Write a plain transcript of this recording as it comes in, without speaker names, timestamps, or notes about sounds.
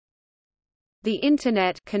The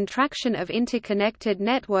Internet, contraction of Interconnected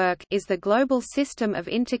Network, is the global system of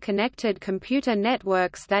interconnected computer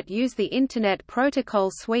networks that use the Internet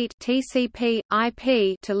Protocol Suite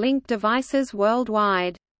 (TCP/IP) to link devices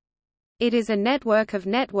worldwide. It is a network of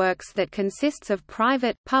networks that consists of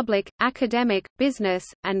private, public, academic, business,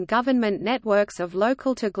 and government networks of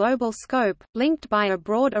local to global scope, linked by a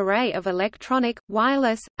broad array of electronic,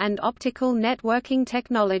 wireless, and optical networking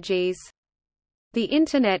technologies. The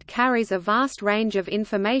Internet carries a vast range of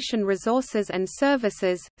information resources and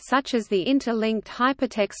services, such as the interlinked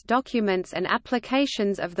hypertext documents and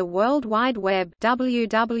applications of the World Wide Web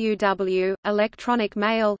 (WWW), electronic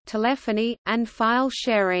mail, telephony, and file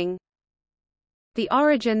sharing. The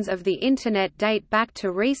origins of the Internet date back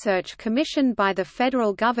to research commissioned by the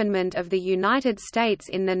federal government of the United States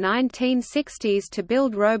in the 1960s to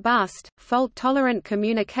build robust, fault-tolerant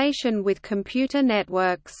communication with computer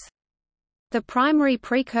networks. The primary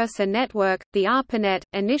precursor network, the ARPANET,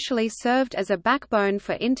 initially served as a backbone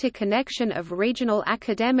for interconnection of regional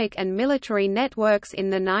academic and military networks in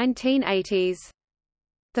the 1980s.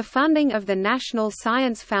 The funding of the National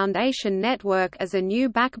Science Foundation network as a new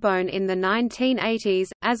backbone in the 1980s,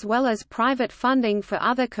 as well as private funding for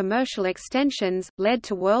other commercial extensions, led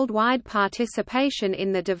to worldwide participation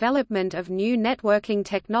in the development of new networking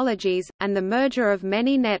technologies, and the merger of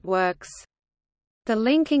many networks. The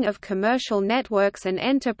linking of commercial networks and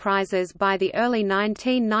enterprises by the early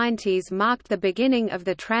 1990s marked the beginning of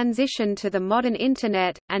the transition to the modern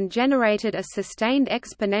Internet, and generated a sustained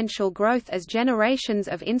exponential growth as generations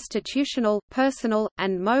of institutional, personal,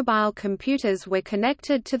 and mobile computers were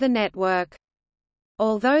connected to the network.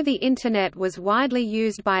 Although the Internet was widely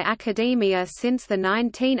used by academia since the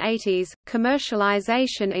 1980s,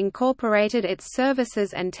 commercialization incorporated its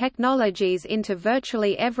services and technologies into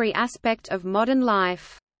virtually every aspect of modern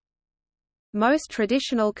life. Most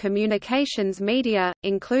traditional communications media,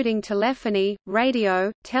 including telephony,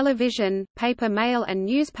 radio, television, paper mail and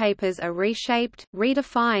newspapers are reshaped,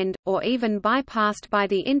 redefined, or even bypassed by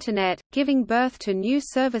the Internet, giving birth to new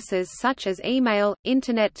services such as email,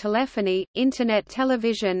 Internet telephony, Internet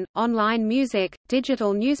television, online music,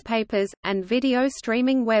 digital newspapers, and video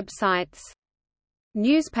streaming websites.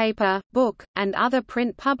 Newspaper, book, and other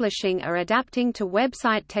print publishing are adapting to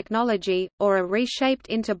website technology, or are reshaped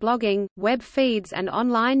into blogging, web feeds and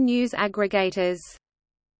online news aggregators.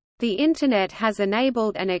 The Internet has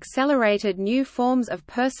enabled and accelerated new forms of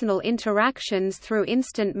personal interactions through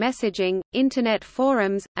instant messaging, Internet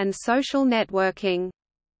forums, and social networking.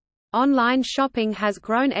 Online shopping has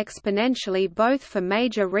grown exponentially both for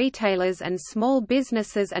major retailers and small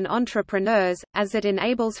businesses and entrepreneurs, as it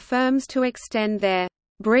enables firms to extend their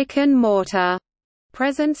brick-and-mortar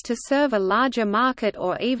presence to serve a larger market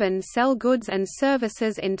or even sell goods and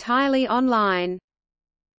services entirely online.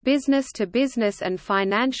 Business-to-business and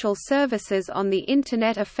financial services on the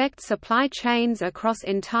Internet affect supply chains across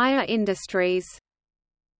entire industries.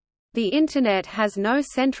 The Internet has no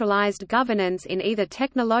centralized governance in either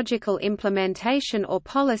technological implementation or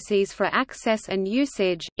policies for access and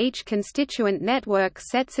usage. Each constituent network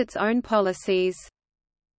sets its own policies.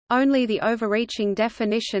 Only the overreaching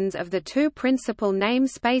definitions of the two principal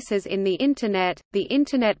namespaces in the Internet, the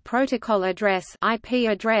Internet Protocol Address (IP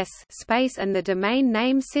address) space and the Domain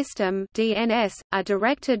Name System (DNS), are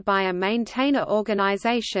directed by a maintainer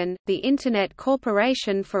organization, the Internet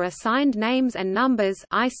Corporation for Assigned Names and Numbers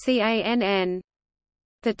 (ICANN).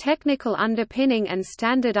 The technical underpinning and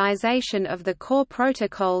standardization of the core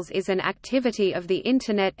protocols is an activity of the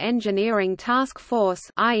Internet Engineering Task Force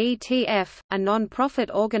 (IETF), a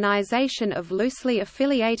non-profit organization of loosely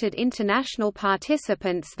affiliated international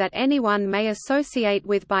participants that anyone may associate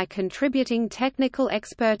with by contributing technical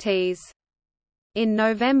expertise. In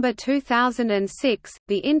November 2006,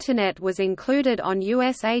 the Internet was included on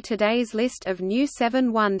USA Today's list of New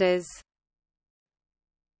 7 Wonders.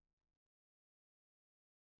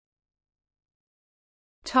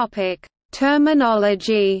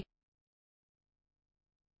 Terminology.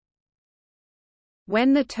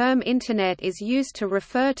 When the term Internet is used to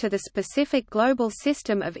refer to the specific global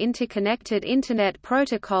system of interconnected Internet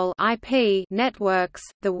Protocol (IP) networks,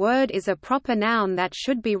 the word is a proper noun that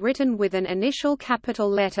should be written with an initial capital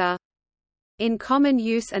letter. In common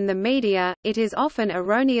use and the media, it is often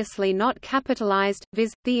erroneously not capitalized,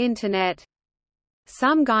 viz., the Internet.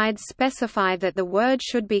 Some guides specify that the word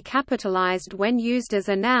should be capitalized when used as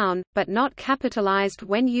a noun, but not capitalized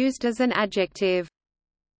when used as an adjective.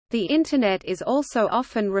 The Internet is also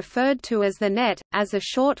often referred to as the net, as a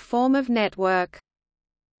short form of network.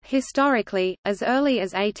 Historically, as early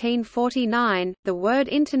as 1849, the word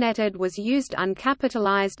interneted was used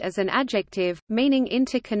uncapitalized as an adjective, meaning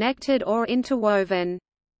interconnected or interwoven.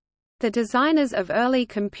 The designers of early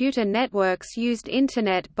computer networks used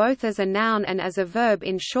Internet both as a noun and as a verb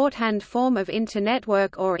in shorthand form of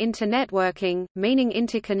internetwork or internetworking, meaning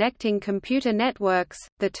interconnecting computer networks.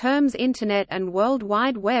 The terms Internet and World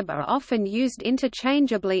Wide Web are often used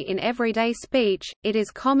interchangeably in everyday speech. It is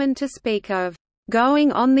common to speak of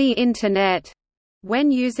going on the Internet when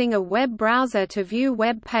using a web browser to view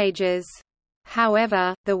web pages.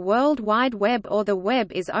 However, the World Wide Web or the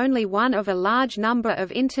web is only one of a large number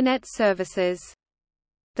of Internet services.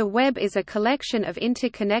 The web is a collection of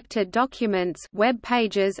interconnected documents, web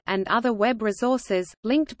pages, and other web resources,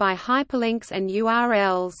 linked by hyperlinks and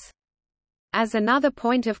URLs. As another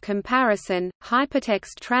point of comparison,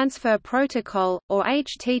 Hypertext Transfer Protocol, or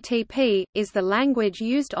HTTP, is the language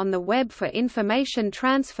used on the web for information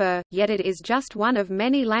transfer, yet it is just one of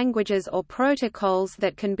many languages or protocols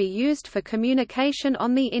that can be used for communication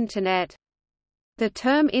on the Internet. The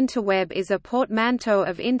term interweb is a portmanteau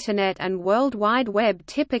of Internet and World Wide Web,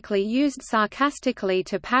 typically used sarcastically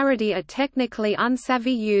to parody a technically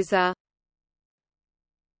unsavvy user.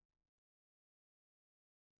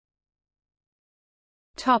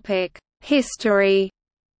 History.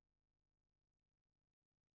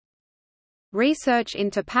 Research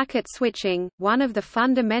into packet switching, one of the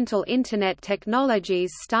fundamental Internet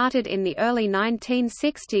technologies, started in the early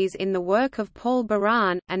 1960s in the work of Paul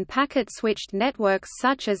Baran, and packet-switched networks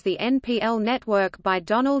such as the NPL network by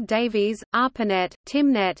Donald Davies, ARPANET,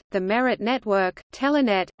 TIMNET, the Merit network,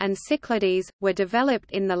 Telenet, and Cyclades, were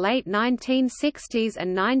developed in the late 1960s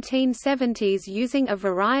and 1970s using a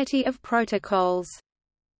variety of protocols.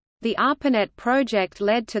 The ARPANET project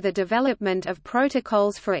led to the development of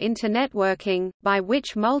protocols for internetworking, by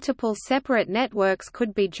which multiple separate networks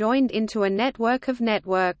could be joined into a network of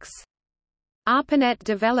networks. ARPANET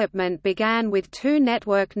development began with two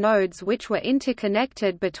network nodes which were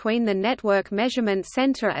interconnected between the Network Measurement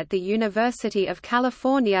Center at the University of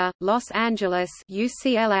California, Los Angeles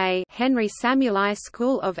UCLA Henry Samueli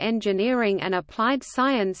School of Engineering and Applied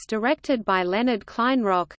Science directed by Leonard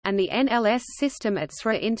Kleinrock, and the NLS system at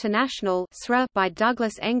SRA International by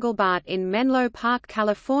Douglas Engelbart in Menlo Park,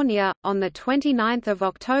 California, on 29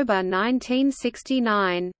 October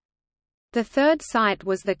 1969. The third site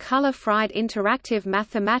was the Color-Fried Interactive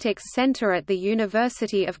Mathematics Center at the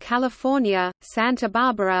University of California, Santa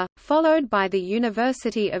Barbara, followed by the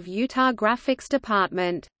University of Utah Graphics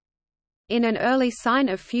Department. In an early sign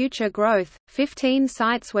of future growth, 15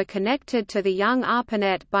 sites were connected to the young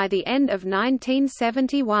ARPANET by the end of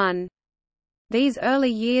 1971. These early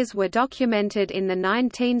years were documented in the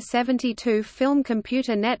 1972 film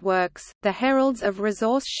Computer Networks, The Heralds of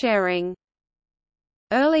Resource Sharing.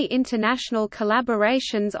 Early international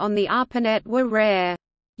collaborations on the ARPANET were rare.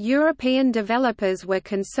 European developers were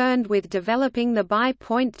concerned with developing the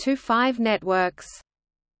by.25 networks.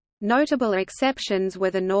 Notable exceptions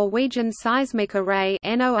were the Norwegian Seismic Array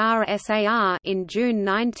 (NORSAR) in June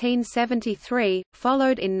 1973,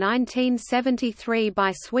 followed in 1973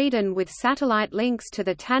 by Sweden with satellite links to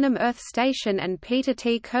the Tanum Earth Station, and Peter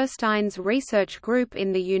T. Kirstein's research group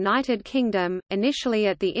in the United Kingdom, initially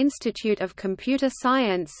at the Institute of Computer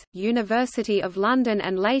Science, University of London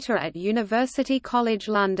and later at University College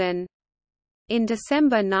London. In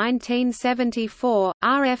December 1974,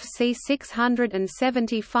 RFC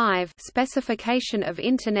 675 Specification of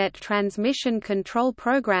Internet Transmission Control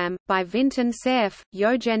Program, by Vinton Cerf,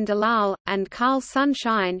 Eugen Dalal, and Carl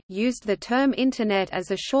Sunshine, used the term Internet as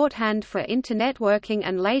a shorthand for internetworking,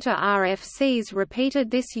 and later RFCs repeated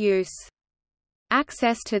this use.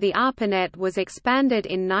 Access to the ARPANET was expanded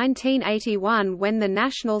in 1981 when the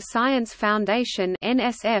National Science Foundation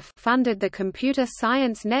 (NSF) funded the Computer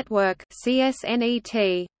Science Network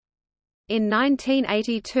 (CSNET). In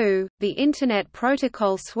 1982, the Internet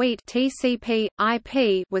Protocol Suite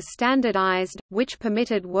 (TCP/IP) was standardized, which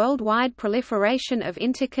permitted worldwide proliferation of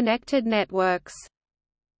interconnected networks.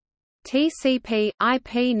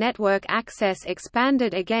 TCP/IP network access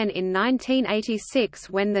expanded again in 1986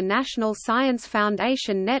 when the National Science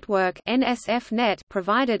Foundation Network (NSF-Net)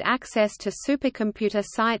 provided access to supercomputer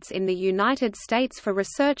sites in the United States for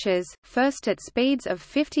researchers, first at speeds of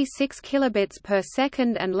 56 kilobits per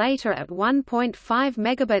second and later at 1.5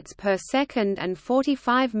 megabits per second and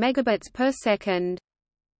 45 megabits per second.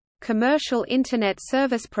 Commercial Internet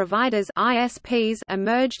Service Providers (ISPs)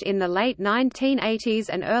 emerged in the late 1980s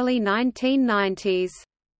and early 1990s.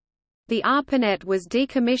 The ARPANET was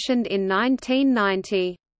decommissioned in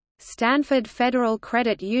 1990. Stanford Federal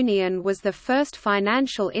Credit Union was the first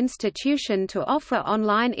financial institution to offer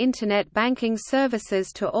online Internet banking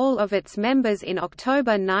services to all of its members in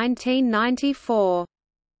October 1994.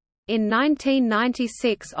 In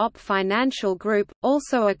 1996 OP Financial Group,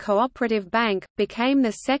 also a cooperative bank, became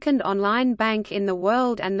the second online bank in the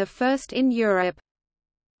world and the first in Europe.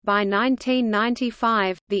 By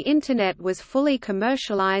 1995, the Internet was fully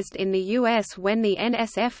commercialized in the U.S. when the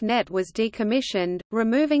NSF Net was decommissioned,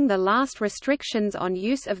 removing the last restrictions on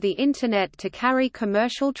use of the Internet to carry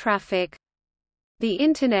commercial traffic. The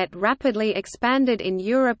Internet rapidly expanded in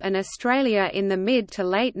Europe and Australia in the mid to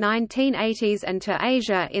late 1980s and to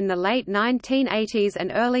Asia in the late 1980s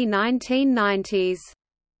and early 1990s.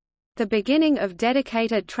 The beginning of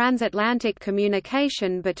dedicated transatlantic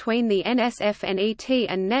communication between the NSF-NET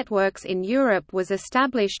and networks in Europe was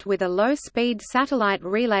established with a low-speed satellite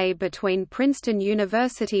relay between Princeton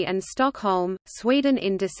University and Stockholm, Sweden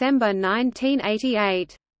in December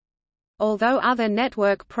 1988. Although other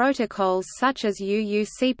network protocols such as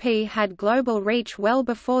UUCP had global reach well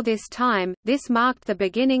before this time, this marked the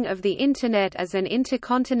beginning of the Internet as an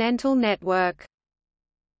intercontinental network.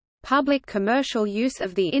 Public commercial use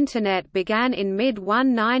of the Internet began in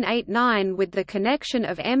mid-1989 with the connection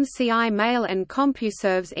of MCI Mail and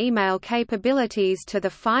CompuServe's email capabilities to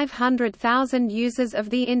the 500,000 users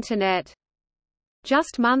of the Internet.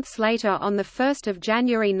 Just months later, on 1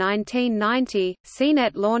 January 1990,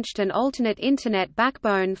 CNET launched an alternate Internet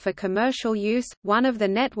backbone for commercial use, one of the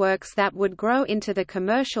networks that would grow into the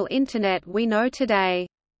commercial Internet we know today.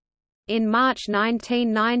 In March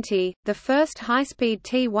 1990, the first high-speed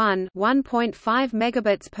T1 (1.5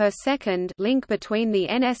 megabits per second) link between the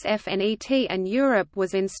NSF-NET and Europe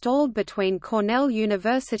was installed between Cornell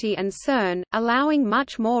University and CERN, allowing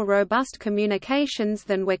much more robust communications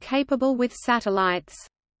than were capable with satellites.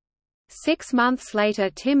 6 months later,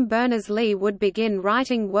 Tim Berners-Lee would begin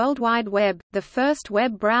writing World Wide Web, the first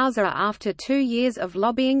web browser after 2 years of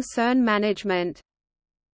lobbying CERN management.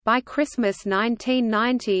 By Christmas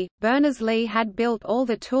 1990, Berners-Lee had built all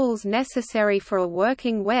the tools necessary for a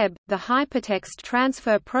working web: the Hypertext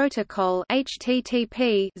Transfer Protocol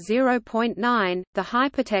 (HTTP 0.9), the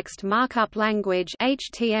Hypertext Markup Language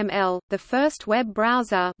 (HTML), the first web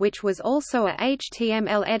browser, which was also a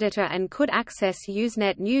HTML editor and could access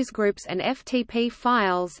Usenet newsgroups and FTP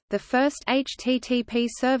files, the first HTTP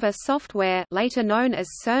server software, later known as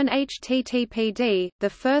CERN HTTPD, the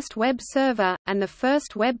first web server, and the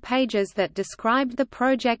first web pages that described the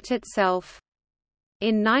project itself.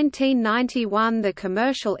 In 1991, the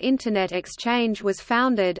Commercial Internet Exchange was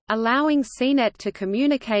founded, allowing CNET to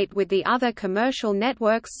communicate with the other commercial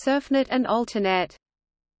networks SurfNet and Alternet.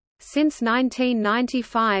 Since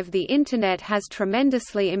 1995, the Internet has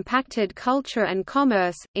tremendously impacted culture and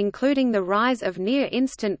commerce, including the rise of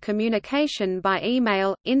near-instant communication by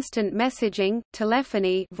email, instant messaging,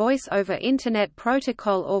 telephony, Voice over Internet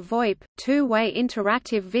Protocol or VoIP, two-way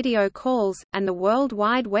interactive video calls, and the World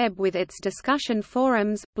Wide Web with its discussion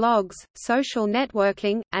forums, blogs, social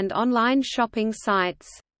networking, and online shopping sites.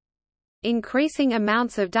 Increasing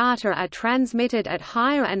amounts of data are transmitted at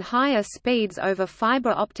higher and higher speeds over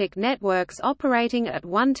fiber optic networks operating at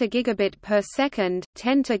 1 gigabit per second,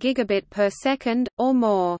 10 gigabit per second, or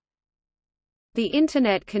more. The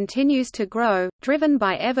Internet continues to grow, driven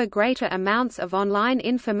by ever greater amounts of online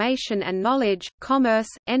information and knowledge, commerce,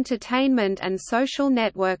 entertainment and social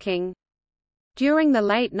networking. During the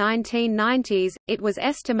late 1990s, it was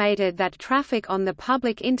estimated that traffic on the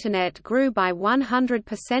public Internet grew by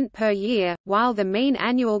 100% per year, while the mean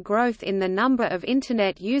annual growth in the number of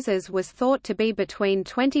Internet users was thought to be between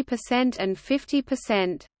 20% and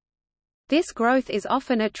 50%. This growth is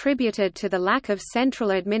often attributed to the lack of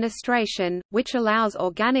central administration, which allows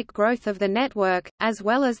organic growth of the network, as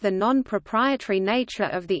well as the non-proprietary nature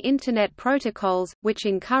of the Internet protocols, which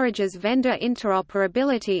encourages vendor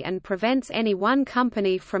interoperability and prevents any one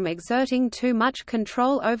company from exerting too much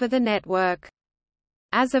control over the network.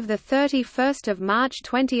 As of 31 March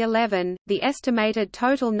 2011, the estimated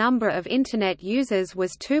total number of Internet users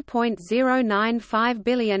was 2.095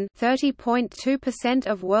 billion, 30.2%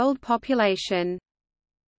 of world population.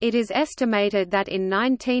 It is estimated that in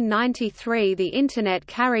 1993 the Internet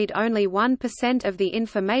carried only 1% of the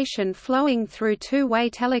information flowing through two-way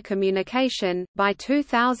telecommunication. By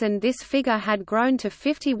 2000 this figure had grown to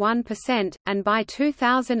 51%, and by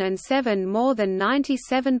 2007 more than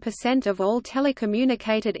 97% of all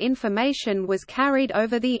telecommunicated information was carried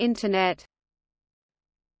over the Internet.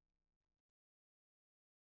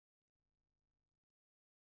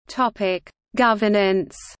 Topic: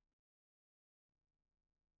 Governance.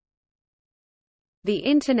 The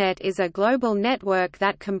Internet is a global network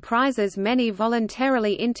that comprises many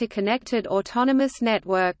voluntarily interconnected autonomous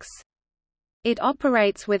networks. It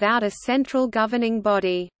operates without a central governing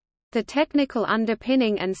body. The technical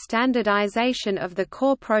underpinning and standardization of the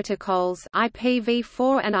core protocols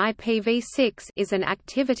IPv4 and IPv6 is an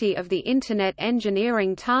activity of the Internet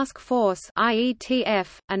Engineering Task Force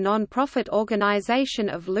 (IETF), a non-profit organization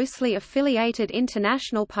of loosely affiliated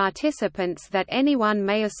international participants that anyone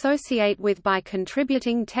may associate with by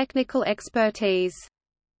contributing technical expertise.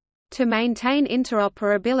 To maintain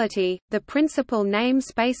interoperability, the principal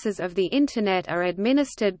namespaces of the Internet are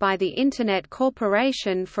administered by the Internet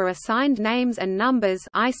Corporation for Assigned Names and Numbers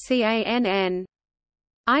 (ICANN).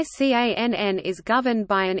 ICANN is governed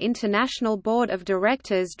by an international board of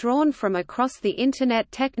directors drawn from across the Internet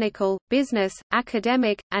technical, business,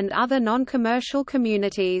 academic, and other non-commercial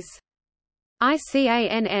communities.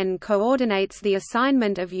 ICANN coordinates the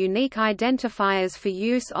assignment of unique identifiers for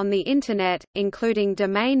use on the Internet, including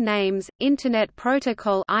domain names, Internet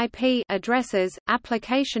Protocol (IP) addresses,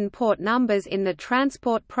 application port numbers in the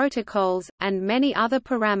transport protocols, and many other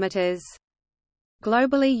parameters.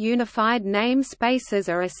 Globally unified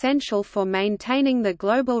namespaces are essential for maintaining the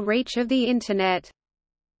global reach of the Internet.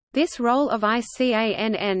 This role of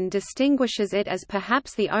ICANN distinguishes it as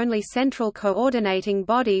perhaps the only central coordinating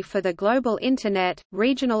body for the global Internet.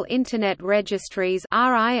 Regional Internet Registries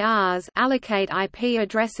 (RIRs) allocate IP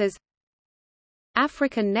addresses.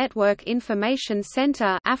 African Network Information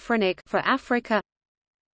Center (AFRINIC) for Africa.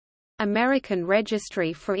 American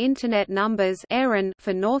Registry for Internet Numbers (ARIN)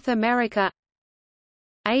 for North America.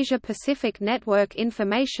 Asia Pacific Network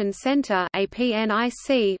Information Center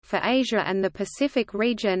 (APNIC) for Asia and the Pacific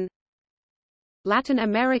region. Latin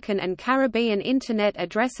American and Caribbean Internet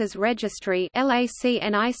Addresses Registry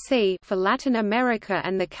 (LACNIC) for Latin America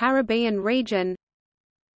and the Caribbean region.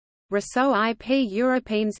 Réseau IP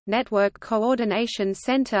Européens Network Coordination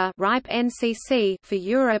Center (RIPE-NCC) for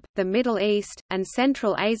Europe, the Middle East, and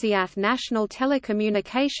Central Asia. National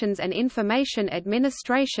Telecommunications and Information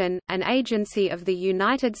Administration, an agency of the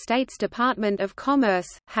United States Department of Commerce,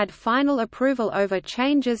 had final approval over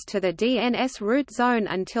changes to the DNS root zone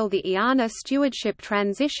until the IANA stewardship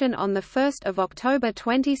transition on 1 October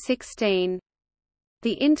 2016.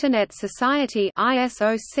 The Internet Society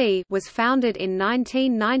 (ISOC) was founded in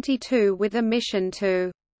 1992 with a mission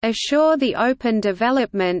to assure the open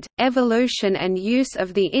development, evolution and use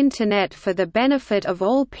of the Internet for the benefit of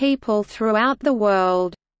all people throughout the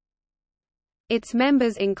world. Its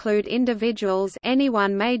members include individuals,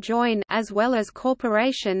 anyone may join, as well as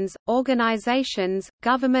corporations, organizations,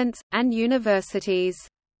 governments, and universities.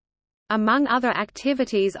 Among other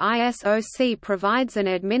activities, ISOC provides an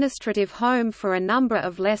administrative home for a number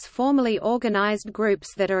of less formally organized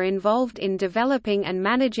groups that are involved in developing and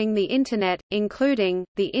managing the Internet, including,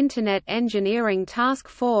 the Internet Engineering Task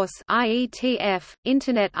Force (IETF),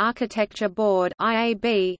 Internet Architecture Board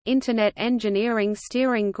 (IAB), Internet Engineering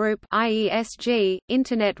Steering Group (IESG),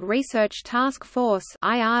 Internet Research Task Force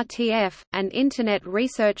 (IRTF), and Internet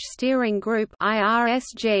Research Steering Group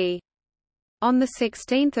 (IRSG). On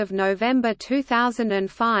 16 November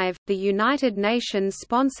 2005, the United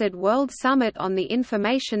Nations-sponsored World Summit on the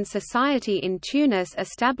Information Society in Tunis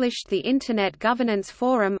established the Internet Governance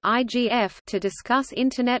Forum (IGF) to discuss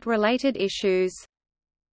Internet-related issues.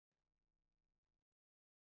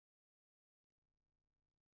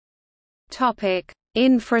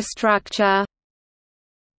 Infrastructure.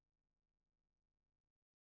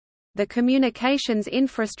 The communications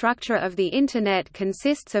infrastructure of the Internet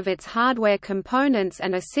consists of its hardware components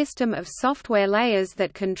and a system of software layers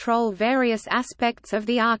that control various aspects of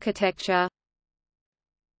the architecture.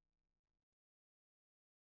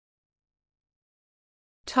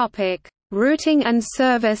 Routing and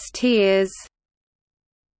service tiers.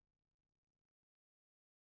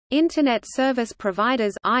 Internet service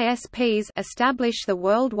providers (ISPs) establish the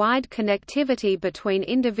worldwide connectivity between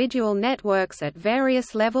individual networks at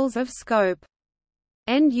various levels of scope.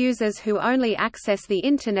 End users who only access the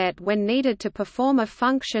Internet when needed to perform a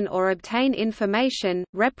function or obtain information,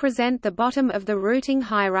 represent the bottom of the routing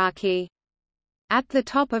hierarchy. At the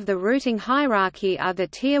top of the routing hierarchy are the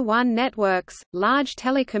Tier 1 networks, large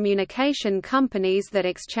telecommunication companies that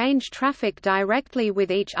exchange traffic directly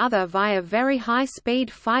with each other via very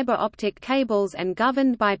high-speed fiber optic cables and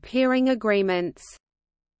governed by peering agreements.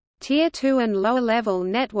 Tier 2 and lower-level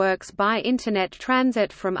networks buy Internet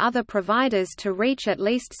transit from other providers to reach at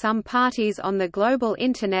least some parties on the global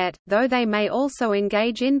Internet, though they may also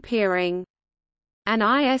engage in peering. An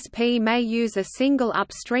ISP may use a single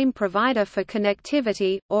upstream provider for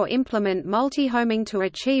connectivity, or implement multi-homing to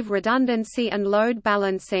achieve redundancy and load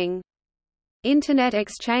balancing. Internet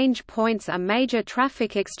exchange points are major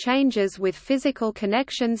traffic exchanges with physical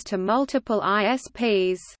connections to multiple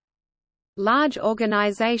ISPs. Large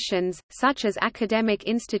organizations, such as academic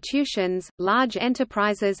institutions, large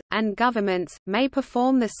enterprises, and governments, may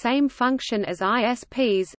perform the same function as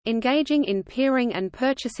ISPs, engaging in peering and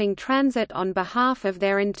purchasing transit on behalf of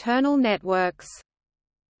their internal networks.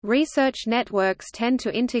 Research networks tend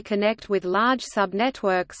to interconnect with large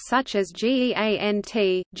subnetworks such as GEANT,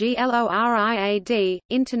 GLORIAD,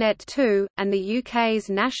 Internet 2, and the UK's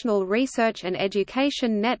National Research and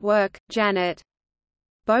Education Network, JANET.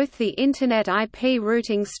 Both the Internet IP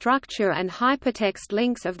routing structure and hypertext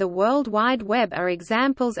links of the World Wide Web are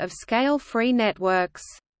examples of scale-free networks.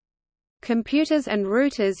 Computers and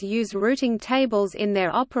routers use routing tables in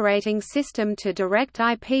their operating system to direct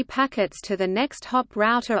IP packets to the next hop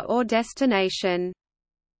router or destination.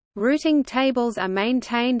 Routing tables are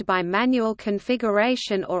maintained by manual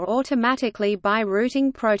configuration or automatically by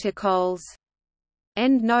routing protocols.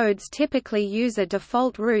 End nodes typically use a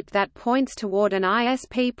default route that points toward an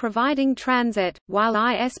ISP providing transit, while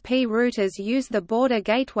ISP routers use the Border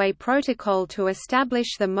Gateway Protocol to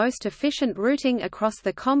establish the most efficient routing across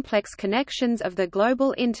the complex connections of the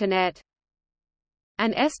global Internet.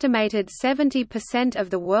 An estimated 70% of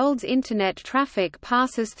the world's Internet traffic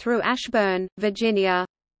passes through Ashburn, Virginia.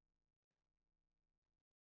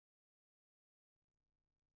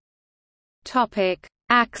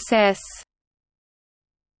 Access.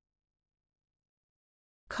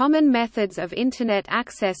 Common methods of Internet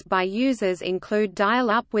access by users include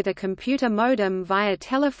dial-up with a computer modem via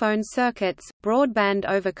telephone circuits, broadband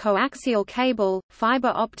over coaxial cable,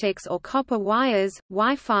 fiber optics or copper wires,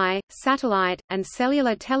 Wi-Fi, satellite, and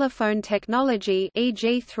cellular telephone technology,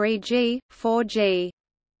 e.g. 3G, 4G.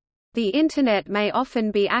 The Internet may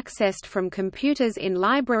often be accessed from computers in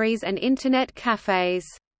libraries and Internet cafes.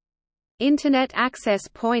 Internet access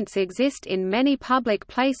points exist in many public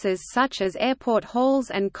places such as airport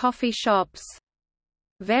halls and coffee shops.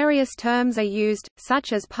 Various terms are used,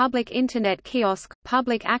 such as public Internet kiosk,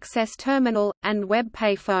 public access terminal, and web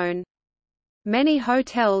payphone. Many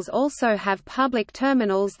hotels also have public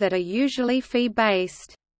terminals that are usually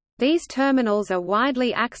fee-based. These terminals are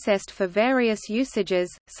widely accessed for various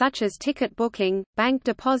usages, such as ticket booking, bank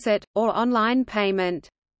deposit, or online payment.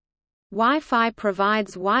 Wi-Fi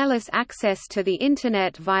provides wireless access to the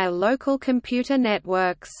Internet via local computer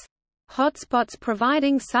networks. Hotspots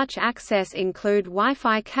providing such access include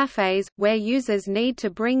Wi-Fi cafes, where users need to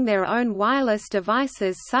bring their own wireless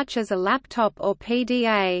devices such as a laptop or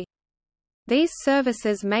PDA. These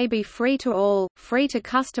services may be free to all, free to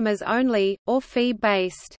customers only, or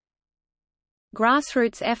fee-based.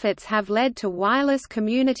 Grassroots efforts have led to wireless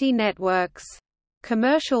community networks.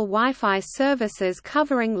 Commercial Wi-Fi services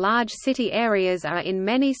covering large city areas are in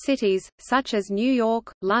many cities, such as New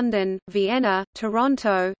York, London, Vienna,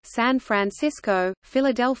 Toronto, San Francisco,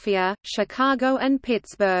 Philadelphia, Chicago and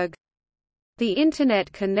Pittsburgh. The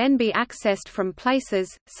Internet can then be accessed from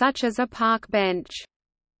places, such as a park bench.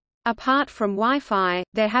 Apart from Wi-Fi,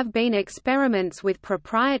 there have been experiments with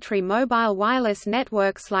proprietary mobile wireless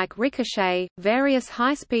networks like Ricochet, various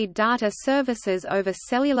high-speed data services over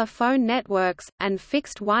cellular phone networks, and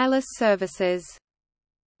fixed wireless services.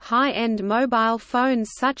 High-end mobile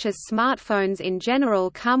phones such as smartphones in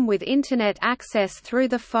general come with Internet access through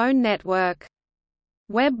the phone network.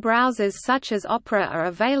 Web browsers such as Opera are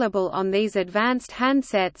available on these advanced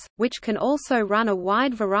handsets, which can also run a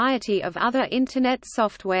wide variety of other Internet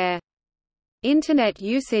software. Internet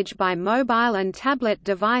usage by mobile and tablet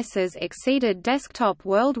devices exceeded desktop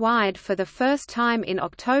worldwide for the first time in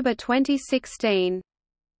October 2016.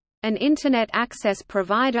 An Internet access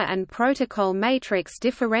provider and protocol matrix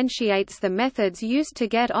differentiates the methods used to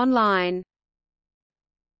get online.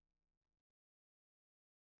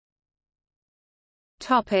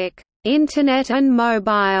 Internet and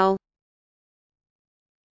mobile.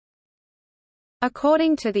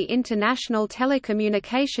 According to the International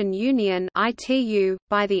Telecommunication Union (ITU),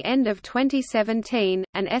 by the end of 2017,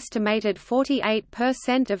 an estimated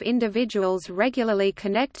 48% of individuals regularly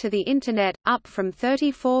connect to the Internet, up from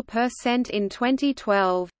 34% in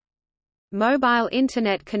 2012. Mobile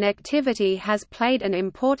Internet connectivity has played an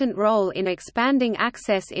important role in expanding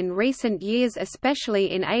access in recent years,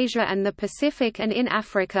 especially in Asia and the Pacific and in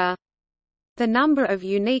Africa. The number of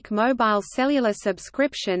unique mobile cellular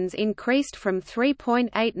subscriptions increased from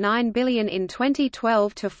 3.89 billion in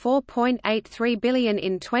 2012 to 4.83 billion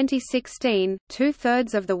in 2016,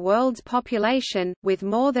 two-thirds of the world's population, with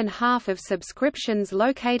more than half of subscriptions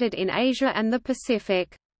located in Asia and the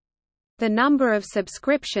Pacific. The number of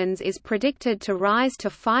subscriptions is predicted to rise to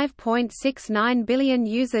 5.69 billion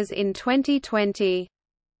users in 2020.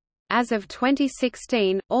 As of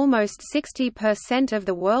 2016, almost 60% of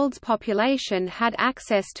the world's population had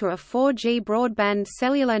access to a 4G broadband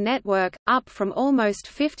cellular network, up from almost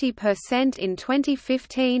 50% in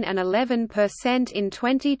 2015 and 11% in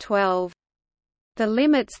 2012. The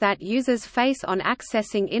limits that users face on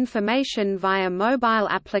accessing information via mobile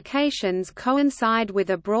applications coincide with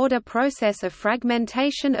a broader process of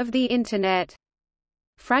fragmentation of the Internet.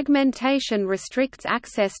 Fragmentation restricts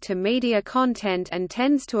access to media content and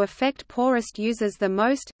tends to affect poorest users the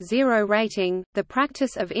most. Zero rating, the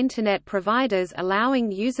practice of Internet providers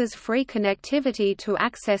allowing users free connectivity to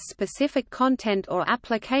access specific content or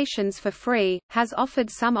applications for free, has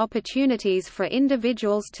offered some opportunities for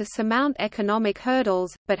individuals to surmount economic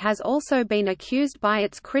hurdles, but has also been accused by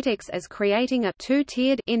its critics as creating a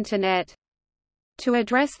two-tiered Internet. To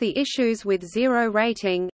address the issues with zero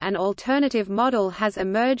rating, an alternative model has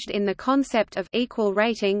emerged in the concept of equal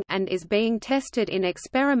rating and is being tested in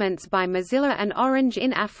experiments by Mozilla and Orange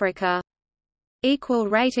in Africa. Equal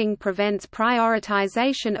rating prevents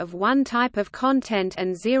prioritization of one type of content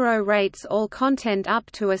and zero rates all content up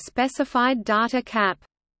to a specified data cap.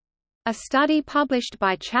 A study published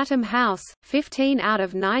by Chatham House, 15 out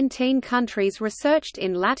of 19 countries researched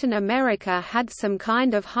in Latin America had some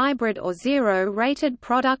kind of hybrid or zero-rated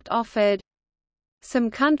product offered.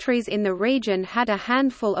 Some countries in the region had a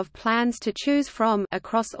handful of plans to choose from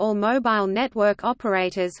across all mobile network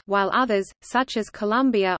operators, while others, such as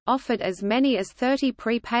Colombia, offered as many as 30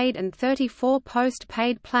 prepaid and 34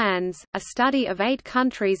 post-paid plans. A study of 8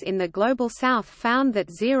 countries in the Global South found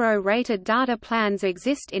that zero-rated data plans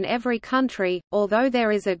exist in every country, although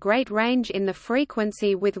there is a great range in the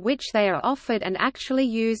frequency with which they are offered and actually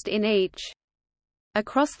used in each.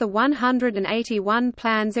 Across the 181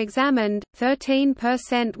 plans examined,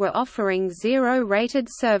 13% were offering zero-rated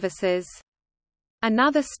services.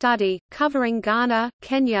 Another study, covering Ghana,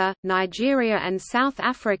 Kenya, Nigeria and South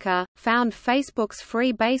Africa, found Facebook's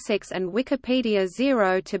Free Basics and Wikipedia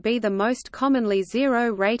Zero to be the most commonly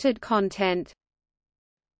zero-rated content.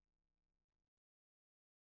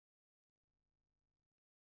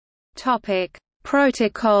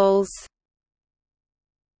 Protocols.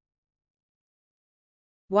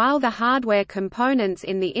 While the hardware components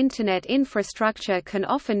in the Internet infrastructure can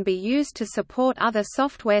often be used to support other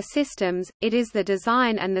software systems, it is the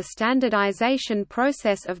design and the standardization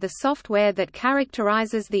process of the software that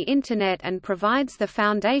characterizes the Internet and provides the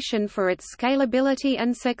foundation for its scalability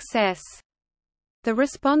and success. The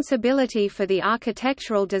responsibility for the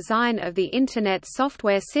architectural design of the Internet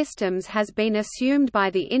software systems has been assumed by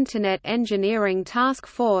the Internet Engineering Task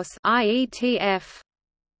Force (IETF).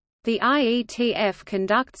 The IETF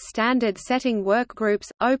conducts standard-setting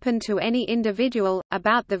workgroups, open to any individual,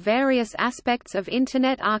 about the various aspects of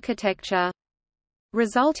Internet architecture.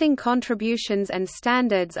 Resulting contributions and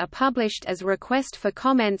standards are published as Request for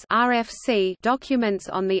Comments (RFC) documents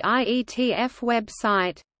on the IETF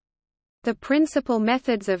website. The principal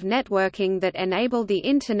methods of networking that enable the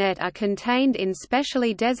Internet are contained in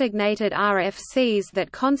specially designated RFCs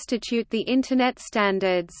that constitute the Internet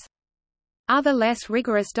standards. Other less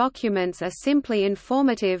rigorous documents are simply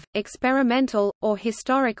informative, experimental, or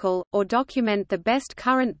historical, or document the best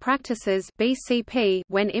current practices (BCP)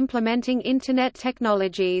 when implementing Internet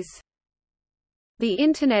technologies. The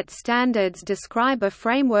Internet standards describe a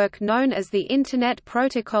framework known as the Internet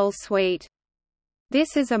Protocol Suite.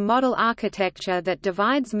 This is a model architecture that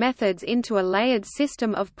divides methods into a layered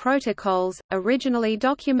system of protocols, originally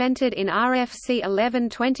documented in RFC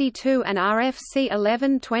 1122 and RFC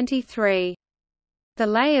 1123. The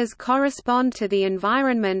layers correspond to the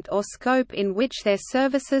environment or scope in which their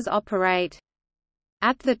services operate.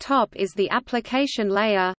 At the top is the application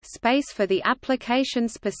layer, space for the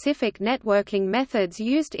application-specific networking methods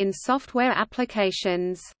used in software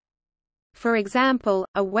applications. For example,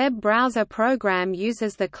 a web browser program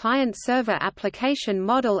uses the client-server application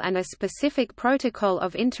model and a specific protocol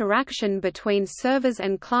of interaction between servers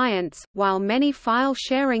and clients, while many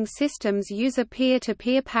file-sharing systems use a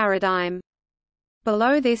peer-to-peer paradigm.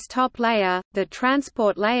 Below this top layer, the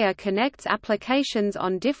transport layer connects applications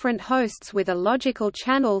on different hosts with a logical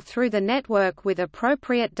channel through the network with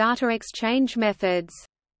appropriate data exchange methods.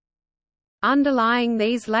 Underlying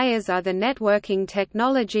these layers are the networking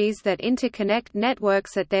technologies that interconnect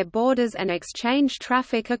networks at their borders and exchange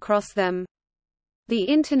traffic across them. The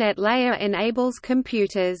Internet layer enables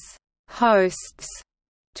computers' hosts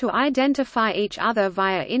to identify each other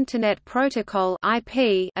via Internet Protocol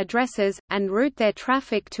 (IP) addresses, and route their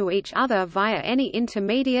traffic to each other via any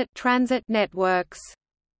intermediate transit networks.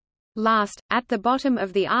 Last, at the bottom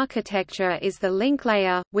of the architecture is the link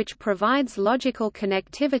layer, which provides logical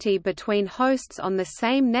connectivity between hosts on the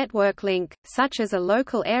same network link, such as a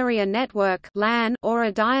local area network (LAN) or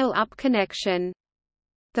a dial-up connection.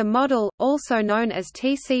 The model, also known as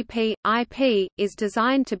TCP/IP, is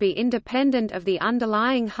designed to be independent of the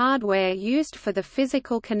underlying hardware used for the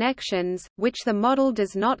physical connections, which the model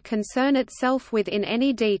does not concern itself with in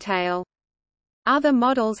any detail. Other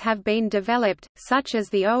models have been developed, such as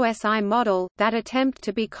the OSI model, that attempt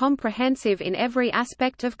to be comprehensive in every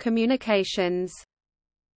aspect of communications.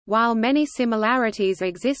 While many similarities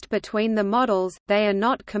exist between the models, they are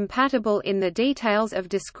not compatible in the details of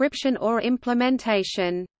description or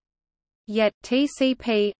implementation. Yet,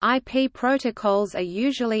 TCP/IP protocols are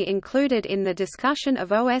usually included in the discussion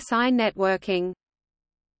of OSI networking.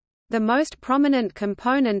 The most prominent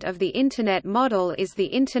component of the Internet model is the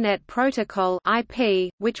Internet Protocol (IP),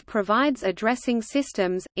 which provides addressing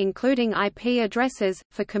systems, including IP addresses,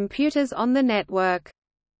 for computers on the network.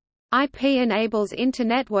 IP enables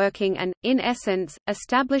internetworking and, in essence,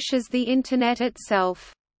 establishes the Internet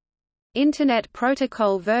itself. Internet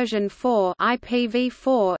Protocol version 4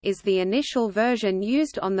 (IPv4) is the initial version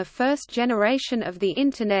used on the first generation of the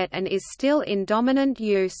Internet and is still in dominant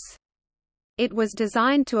use. It was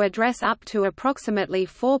designed to address up to approximately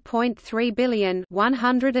 4.3 billion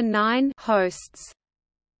 109 hosts.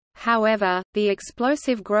 However, the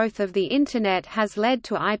explosive growth of the Internet has led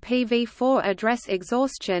to IPv4 address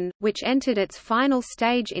exhaustion, which entered its final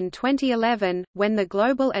stage in 2011, when the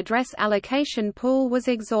global address allocation pool was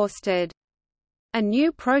exhausted. A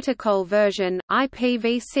new protocol version,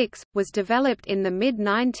 IPv6, was developed in the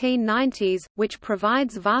mid-1990s, which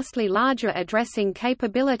provides vastly larger addressing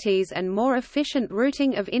capabilities and more efficient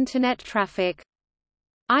routing of Internet traffic.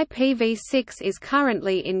 IPv6 is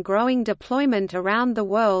currently in growing deployment around the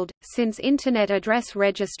world, since Internet Address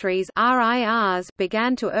Registries (RIRs)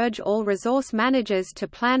 began to urge all resource managers to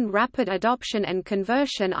plan rapid adoption and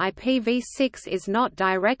conversion. IPv6 is not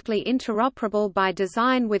directly interoperable by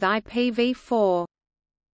design with IPv4.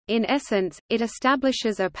 In essence, it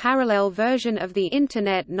establishes a parallel version of the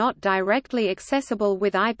Internet not directly accessible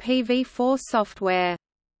with IPv4 software.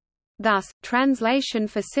 Thus, translation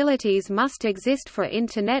facilities must exist for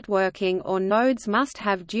internetworking, or nodes must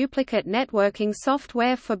have duplicate networking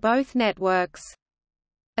software for both networks.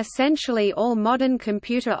 Essentially all modern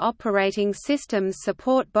computer operating systems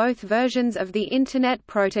support both versions of the Internet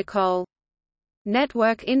Protocol.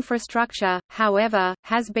 Network infrastructure, however,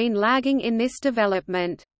 has been lagging in this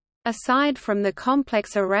development. Aside from the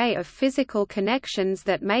complex array of physical connections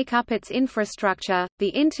that make up its infrastructure, the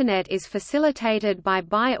Internet is facilitated by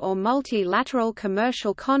bi- or multilateral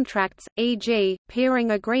commercial contracts, e.g.,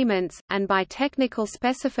 peering agreements, and by technical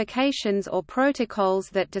specifications or protocols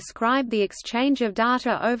that describe the exchange of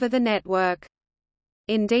data over the network.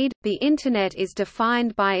 Indeed, the Internet is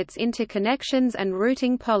defined by its interconnections and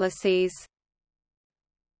routing policies.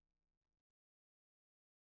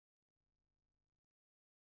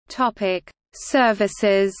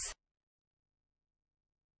 Services.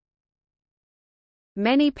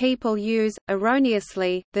 Many people use,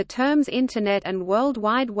 erroneously, the terms Internet and World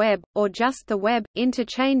Wide Web, or just the web,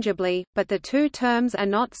 interchangeably, but the two terms are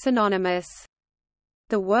not synonymous.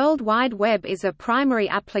 The World Wide Web is a primary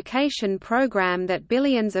application program that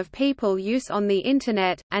billions of people use on the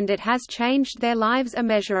Internet, and it has changed their lives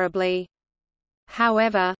immeasurably.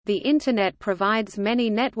 However, the Internet provides many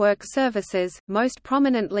network services, most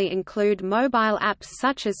prominently include mobile apps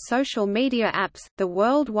such as social media apps, the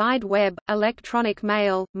World Wide Web, electronic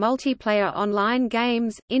mail, multiplayer online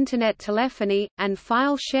games, Internet telephony, and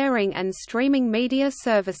file sharing and streaming media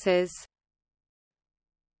services.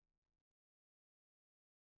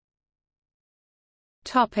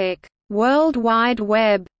 World Wide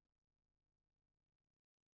Web.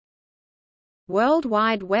 World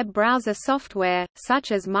Wide Web browser software,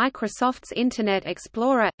 such as Microsoft's Internet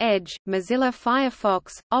Explorer, Edge, Mozilla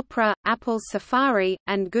Firefox, Opera, Apple's Safari,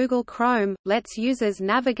 and Google Chrome, lets users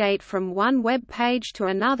navigate from one web page to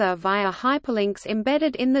another via hyperlinks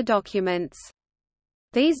embedded in the documents.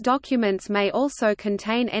 These documents may also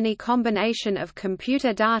contain any combination of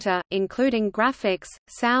computer data, including graphics,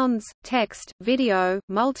 sounds, text, video,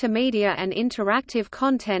 multimedia and interactive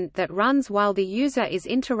content that runs while the user is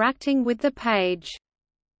interacting with the page.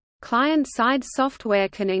 Client-side software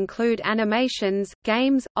can include animations,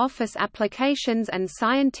 games, office applications and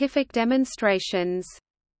scientific demonstrations.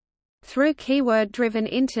 Through keyword-driven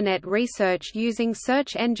Internet research using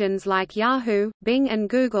search engines like Yahoo, Bing and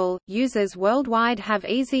Google, users worldwide have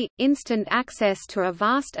easy, instant access to a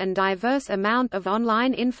vast and diverse amount of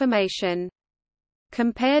online information.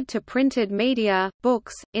 Compared to printed media,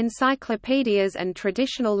 books, encyclopedias and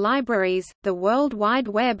traditional libraries, the World Wide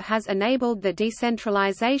Web has enabled the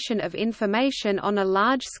decentralization of information on a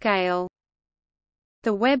large scale.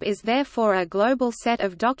 The web is therefore a global set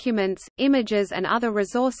of documents, images and other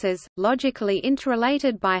resources, logically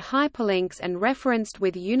interrelated by hyperlinks and referenced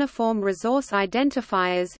with Uniform Resource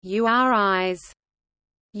Identifiers (URIs).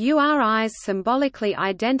 URIs symbolically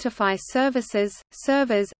identify services,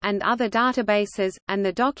 servers, and other databases, and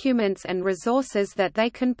the documents and resources that they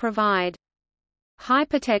can provide.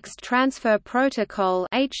 Hypertext Transfer Protocol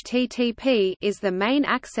 (HTTP) is the main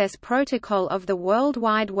access protocol of the World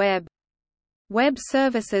Wide Web. Web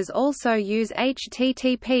services also use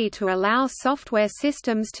HTTP to allow software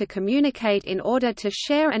systems to communicate in order to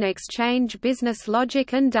share and exchange business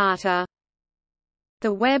logic and data.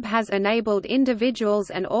 The web has enabled individuals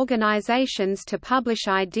and organizations to publish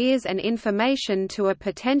ideas and information to a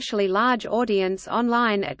potentially large audience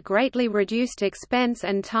online at greatly reduced expense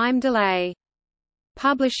and time delay.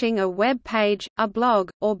 Publishing a web page, a blog,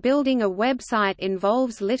 or building a website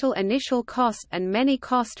involves little initial cost and many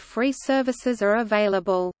cost-free services are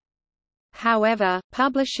available. However,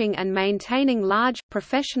 publishing and maintaining large,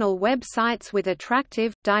 professional websites with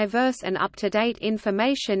attractive, diverse and up-to-date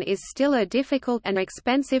information is still a difficult and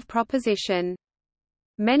expensive proposition.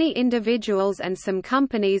 Many individuals and some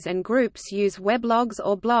companies and groups use weblogs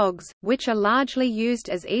or blogs, which are largely used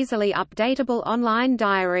as easily updatable online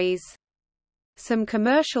diaries. Some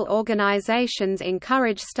commercial organizations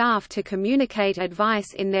encourage staff to communicate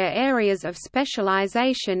advice in their areas of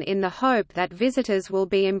specialization in the hope that visitors will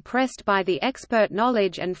be impressed by the expert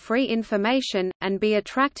knowledge and free information, and be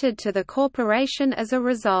attracted to the corporation as a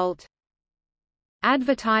result.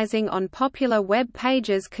 Advertising on popular web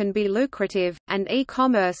pages can be lucrative, and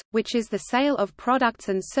e-commerce, which is the sale of products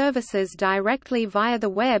and services directly via the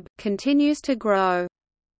web, continues to grow.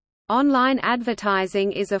 Online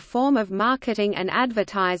advertising is a form of marketing and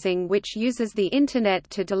advertising which uses the Internet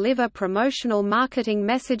to deliver promotional marketing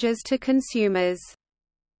messages to consumers.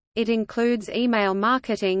 It includes email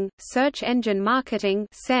marketing, search engine marketing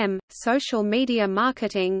 (SEM), social media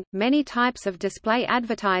marketing, many types of display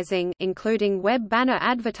advertising including web banner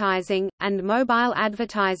advertising, and mobile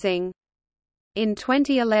advertising. In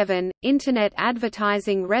 2011, Internet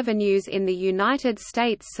advertising revenues in the United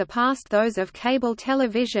States surpassed those of cable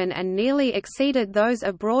television and nearly exceeded those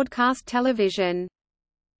of broadcast television.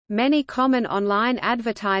 Many common online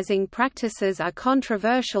advertising practices are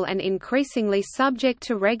controversial and increasingly subject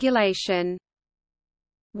to regulation.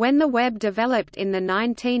 When the web developed in the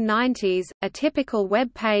 1990s, a typical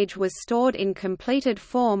web page was stored in completed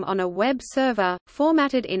form on a web server,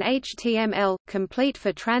 formatted in HTML, complete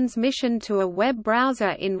for transmission to a web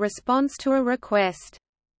browser in response to a request.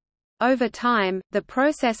 Over time, the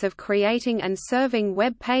process of creating and serving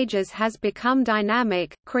web pages has become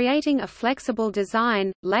dynamic, creating a flexible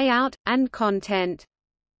design, layout, and content.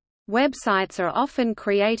 Websites are often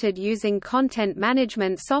created using content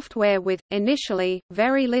management software with, initially,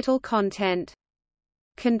 very little content.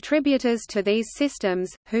 Contributors to these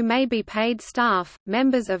systems, who may be paid staff,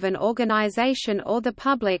 members of an organization or the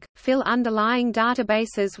public, fill underlying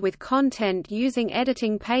databases with content using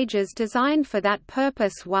editing pages designed for that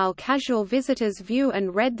purpose while casual visitors view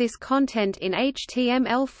and read this content in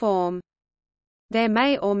HTML form. There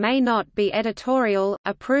may or may not be editorial,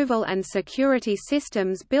 approval and security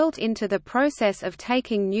systems built into the process of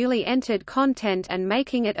taking newly entered content and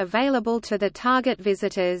making it available to the target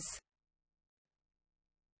visitors.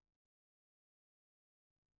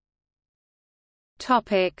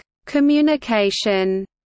 Communication.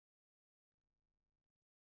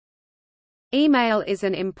 Email is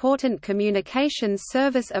an important communications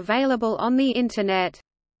service available on the Internet.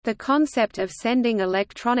 The concept of sending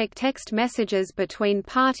electronic text messages between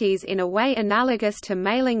parties in a way analogous to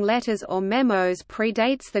mailing letters or memos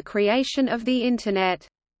predates the creation of the Internet.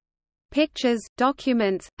 Pictures,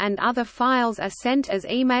 documents, and other files are sent as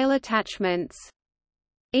email attachments.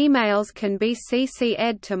 Emails can be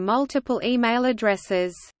CC'd to multiple email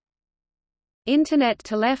addresses. Internet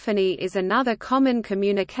telephony is another common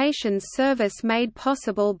communications service made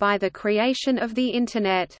possible by the creation of the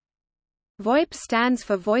Internet. VoIP stands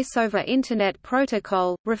for Voice over Internet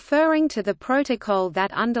Protocol, referring to the protocol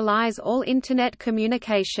that underlies all Internet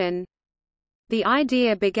communication. The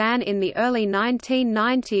idea began in the early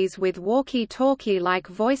 1990s with walkie-talkie-like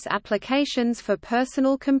voice applications for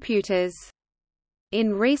personal computers.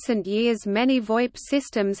 In recent years, many VoIP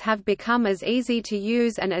systems have become as easy to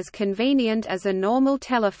use and as convenient as a normal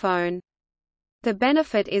telephone. The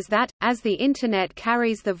benefit is that, as the Internet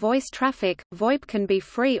carries the voice traffic, VoIP can be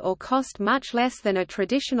free or cost much less than a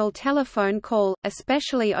traditional telephone call,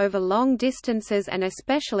 especially over long distances and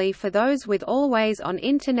especially for those with always-on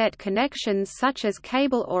Internet connections such as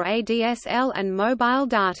cable or ADSL and mobile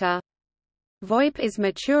data. VoIP is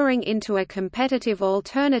maturing into a competitive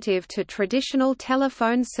alternative to traditional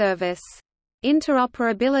telephone service.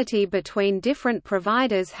 Interoperability between different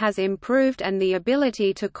providers has improved and the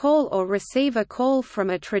ability to call or receive a call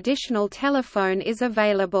from a traditional telephone is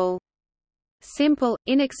available. Simple,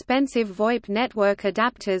 inexpensive VoIP network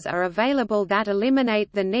adapters are available that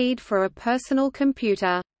eliminate the need for a personal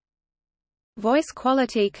computer. Voice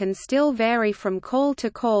quality can still vary from call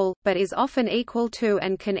to call, but is often equal to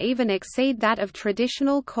and can even exceed that of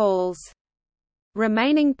traditional calls.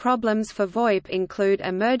 Remaining problems for VoIP include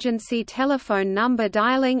emergency telephone number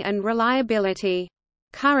dialing and reliability.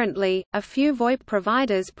 Currently, a few VoIP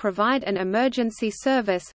providers provide an emergency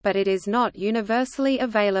service, but it is not universally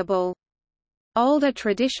available. Older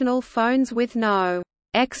traditional phones with no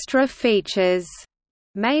extra features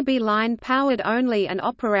may be line-powered only and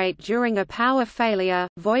operate during a power failure.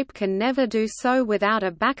 VoIP can never do so without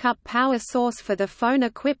a backup power source for the phone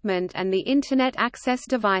equipment and the Internet access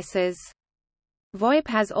devices. VoIP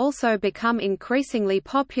has also become increasingly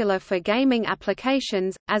popular for gaming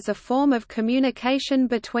applications, as a form of communication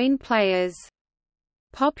between players.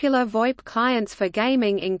 Popular VoIP clients for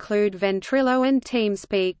gaming include Ventrilo and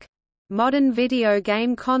TeamSpeak. Modern video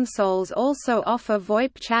game consoles also offer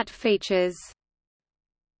VoIP chat features.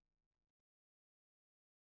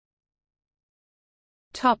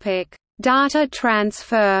 Data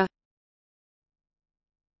transfer.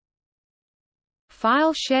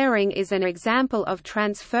 File sharing is an example of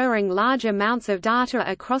transferring large amounts of data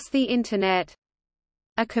across the Internet.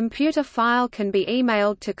 A computer file can be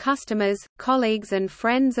emailed to customers, colleagues and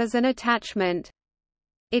friends as an attachment.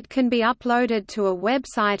 It can be uploaded to a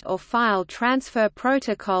website or file transfer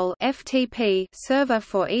protocol (FTP) server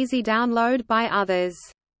for easy download by others.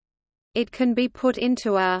 It can be put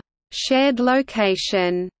into a shared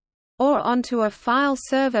location or onto a file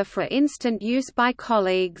server for instant use by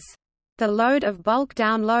colleagues. The load of bulk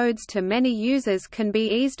downloads to many users can be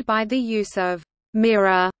eased by the use of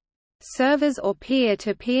mirror servers or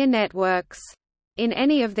peer-to-peer networks. In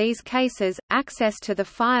any of these cases, access to the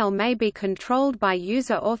file may be controlled by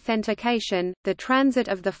user authentication, the transit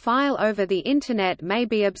of the file over the Internet may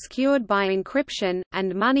be obscured by encryption,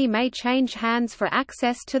 and money may change hands for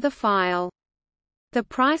access to the file. The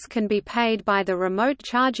price can be paid by the remote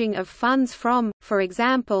charging of funds from, for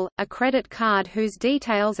example, a credit card whose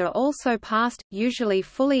details are also passed, usually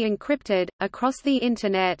fully encrypted, across the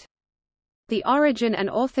Internet. The origin and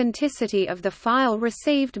authenticity of the file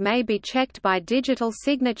received may be checked by digital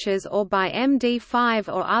signatures or by MD5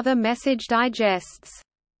 or other message digests.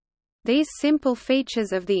 These simple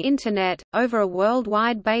features of the Internet, over a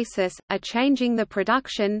worldwide basis, are changing the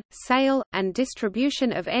production, sale, and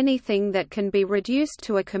distribution of anything that can be reduced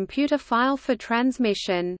to a computer file for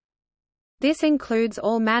transmission. This includes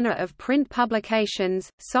all manner of print publications,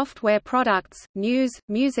 software products, news,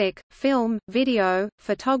 music, film, video,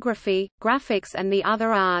 photography, graphics and the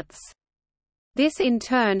other arts. This in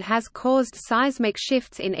turn has caused seismic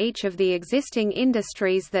shifts in each of the existing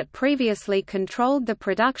industries that previously controlled the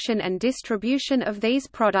production and distribution of these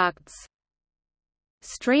products.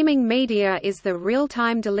 Streaming media is the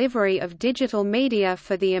real-time delivery of digital media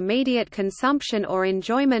for the immediate consumption or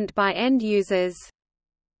enjoyment by end users.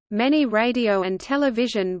 Many radio and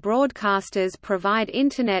television broadcasters provide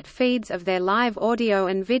Internet feeds of their live audio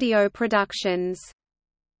and video productions.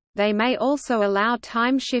 They may also allow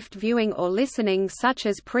time-shift viewing or listening such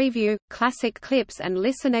as preview, classic clips and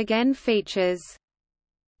listen again features.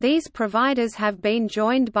 These providers have been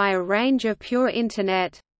joined by a range of pure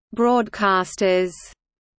Internet broadcasters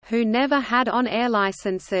who never had on-air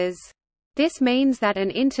licenses. This means that an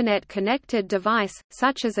Internet-connected device,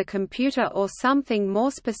 such as a computer or something more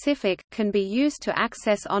specific, can be used to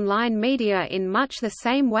access online media in much the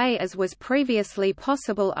same way as was previously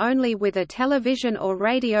possible only with a television or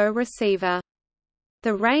radio receiver.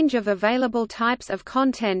 The range of available types of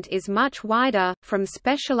content is much wider, from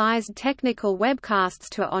specialized technical webcasts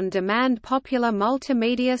to on-demand popular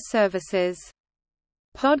multimedia services.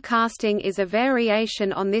 Podcasting is a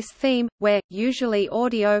variation on this theme, where, usually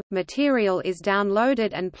audio, material is downloaded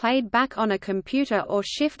and played back on a computer or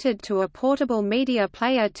shifted to a portable media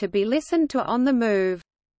player to be listened to on the move.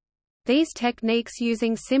 These techniques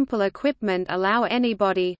using simple equipment allow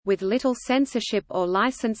anybody, with little censorship or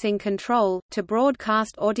licensing control, to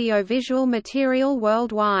broadcast audiovisual material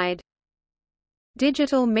worldwide.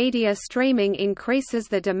 Digital media streaming increases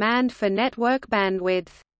the demand for network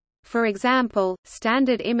bandwidth. For example,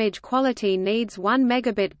 standard image quality needs 1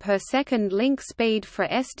 megabit per second link speed for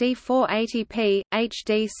SD 480p,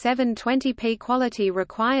 HD 720p quality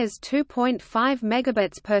requires 2.5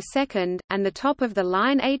 megabits per second, and the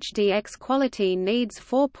top-of-the-line HDX quality needs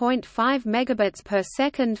 4.5 megabits per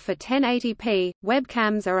second for 1080p.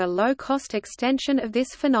 Webcams are a low-cost extension of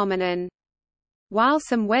this phenomenon. While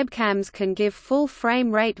some webcams can give full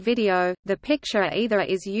frame rate video, the picture either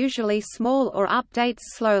is usually small or updates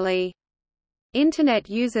slowly. Internet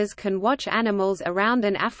users can watch animals around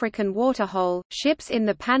an African waterhole, ships in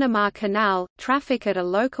the Panama Canal, traffic at a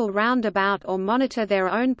local roundabout, or monitor their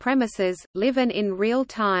own premises, live in real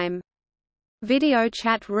time. Video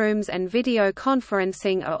chat rooms and video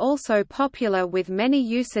conferencing are also popular, with many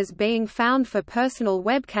uses being found for personal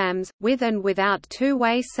webcams, with and without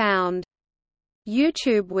two-way sound.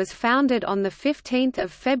 YouTube was founded on 15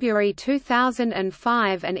 February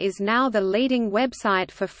 2005 and is now the leading website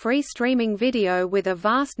for free streaming video with a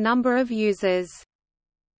vast number of users.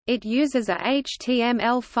 It uses a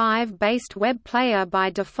HTML5-based web player by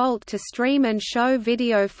default to stream and show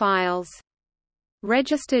video files.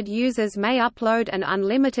 Registered users may upload an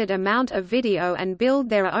unlimited amount of video and build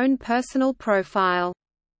their own personal profile.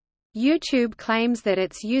 YouTube claims that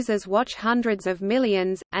its users watch hundreds of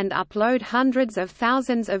millions, and upload hundreds of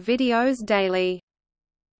thousands of videos daily.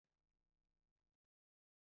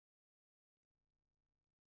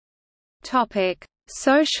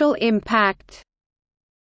 Social impact.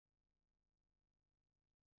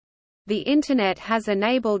 The Internet has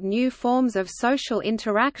enabled new forms of social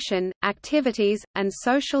interaction, activities, and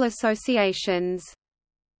social associations.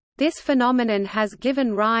 This phenomenon has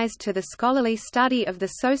given rise to the scholarly study of the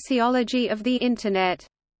sociology of the Internet.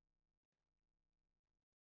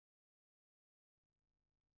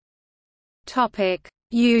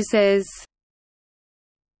 Users.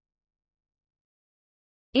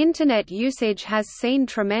 Internet usage has seen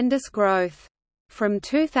tremendous growth. From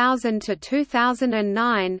 2000 to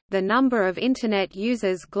 2009, the number of Internet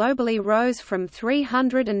users globally rose from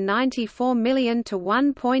 394 million to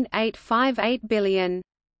 1.858 billion.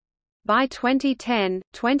 By 2010,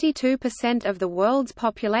 22% of the world's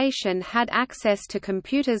population had access to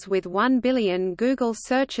computers with 1 billion Google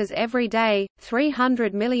searches every day,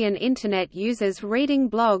 300 million Internet users reading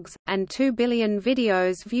blogs, and 2 billion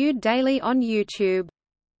videos viewed daily on YouTube.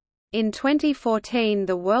 In 2014,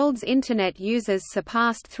 the world's Internet users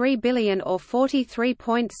surpassed 3 billion, or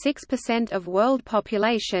 43.6% of world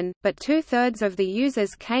population, but two-thirds of the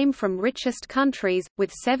users came from richest countries,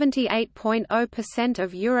 with 78.0%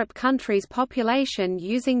 of Europe countries' population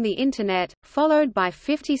using the Internet, followed by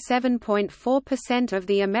 57.4% of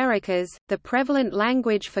the Americas. The prevalent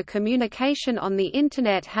language for communication on the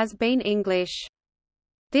Internet has been English.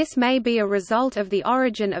 This may be a result of the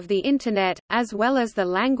origin of the Internet, as well as the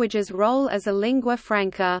language's role as a lingua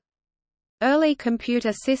franca. Early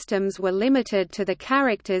computer systems were limited to the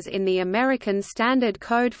characters in the American Standard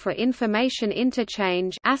Code for Information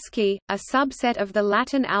Interchange (ASCII), a subset of the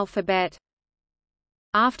Latin alphabet.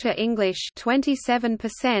 After English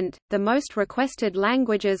 27%, the most requested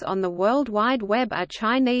languages on the World Wide Web are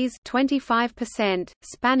Chinese 25%,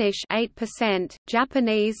 Spanish 8%,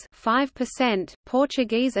 Japanese 5%,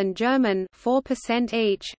 Portuguese and German 4%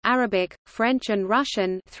 each, Arabic, French and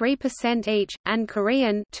Russian 3% each, and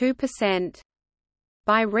Korean 2%.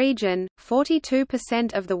 By region,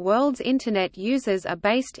 42% of the world's Internet users are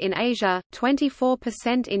based in Asia,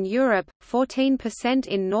 24% in Europe, 14%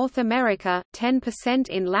 in North America, 10%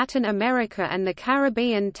 in Latin America and the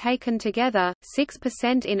Caribbean taken together,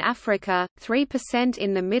 6% in Africa, 3%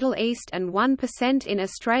 in the Middle East and 1% in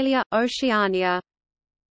Australia, Oceania.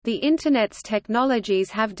 The Internet's technologies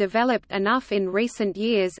have developed enough in recent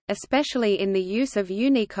years, especially in the use of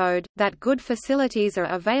Unicode, that good facilities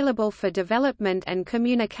are available for development and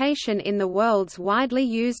communication in the world's widely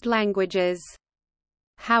used languages.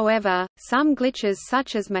 However, some glitches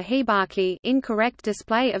such as mahibaki, incorrect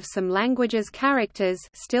display of some languages' characters,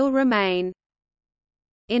 still remain.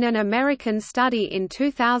 In an American study in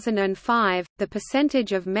 2005, the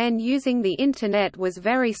percentage of men using the Internet was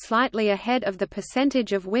very slightly ahead of the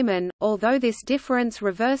percentage of women, although this difference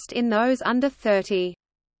reversed in those under 30.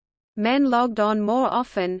 Men logged on more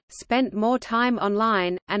often, spent more time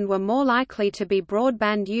online, and were more likely to be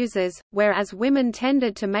broadband users, whereas women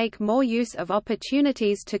tended to make more use of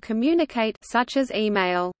opportunities to communicate, such as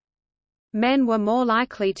email. Men were more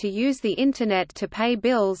likely to use the Internet to pay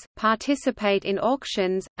bills, participate in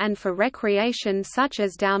auctions, and for recreation such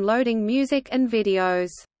as downloading music and videos.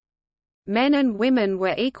 Men and women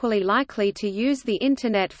were equally likely to use the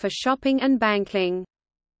Internet for shopping and banking.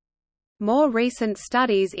 More recent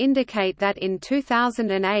studies indicate that in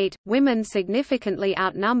 2008, women significantly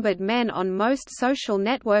outnumbered men on most social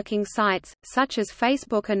networking sites, such as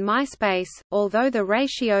Facebook and MySpace, although the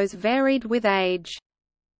ratios varied with age.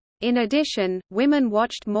 In addition, women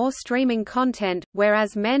watched more streaming content,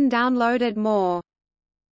 whereas men downloaded more.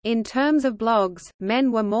 In terms of blogs,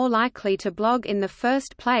 men were more likely to blog in the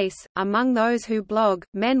first place. Among those who blog,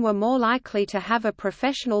 men were more likely to have a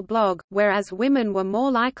professional blog, whereas women were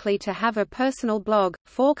more likely to have a personal blog.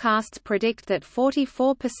 Forecasts predict that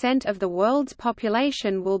 44% of the world's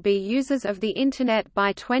population will be users of the Internet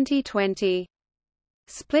by 2020.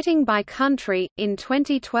 Splitting by country, in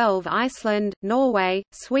 2012 Iceland, Norway,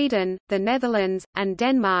 Sweden, the Netherlands, and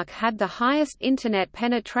Denmark had the highest Internet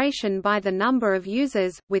penetration by the number of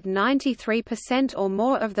users, with 93% or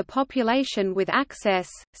more of the population with access.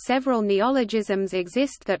 Several neologisms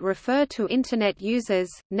exist that refer to Internet users.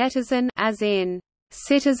 Netizen, as in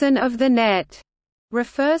citizen of the net,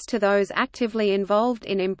 refers to those actively involved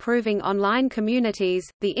in improving online communities,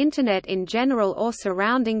 the Internet in general or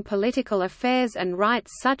surrounding political affairs and rights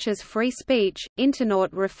such as free speech. Internaut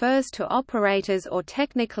refers to operators or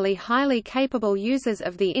technically highly capable users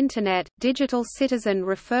of the Internet. Digital citizen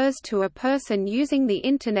refers to a person using the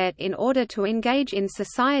Internet in order to engage in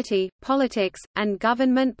society, politics, and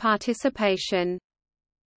government participation.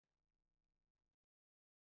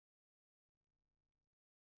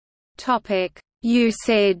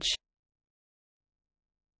 Usage.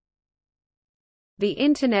 The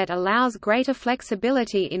Internet allows greater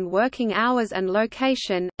flexibility in working hours and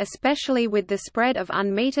location, especially with the spread of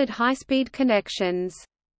unmetered high-speed connections.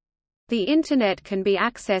 The Internet can be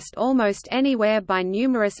accessed almost anywhere by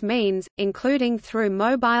numerous means, including through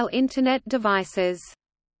mobile Internet devices.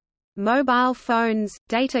 Mobile phones,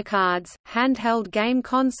 datacards, handheld game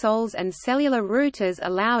consoles and cellular routers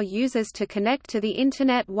allow users to connect to the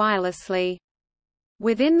Internet wirelessly.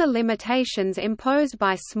 Within the limitations imposed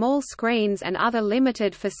by small screens and other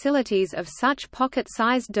limited facilities of such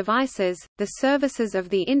pocket-sized devices, the services of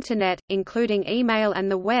the Internet, including email and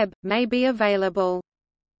the web, may be available.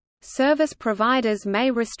 Service providers may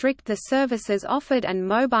restrict the services offered and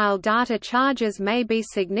mobile data charges may be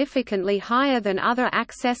significantly higher than other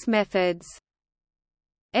access methods.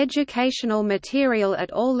 Educational material at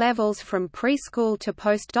all levels from preschool to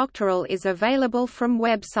postdoctoral is available from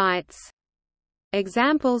websites.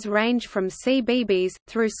 Examples range from CBeebies,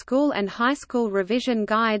 through school and high school revision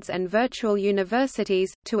guides and virtual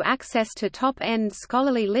universities, to access to top-end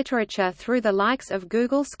scholarly literature through the likes of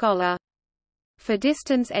Google Scholar. For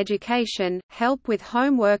distance education, help with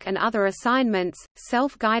homework and other assignments,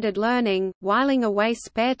 self-guided learning, whiling away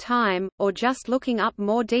spare time, or just looking up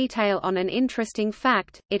more detail on an interesting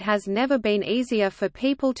fact, it has never been easier for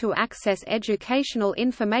people to access educational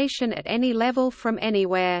information at any level from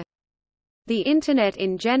anywhere. The Internet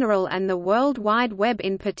in general and the World Wide Web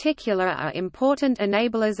in particular are important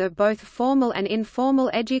enablers of both formal and informal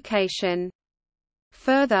education.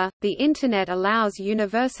 Further, the Internet allows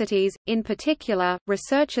universities, in particular,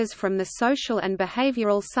 researchers from the social and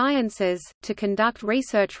behavioral sciences, to conduct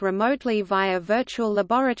research remotely via virtual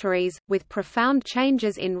laboratories, with profound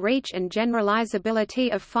changes in reach and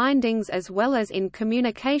generalizability of findings as well as in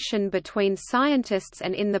communication between scientists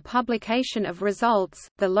and in the publication of results.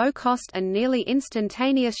 The low-cost and nearly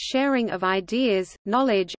instantaneous sharing of ideas,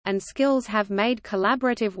 knowledge, and skills have made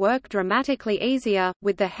collaborative work dramatically easier,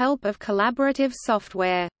 with the help of collaborative software.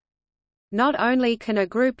 Not only can a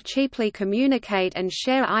group cheaply communicate and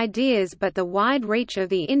share ideas, but the wide reach of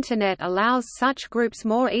the Internet allows such groups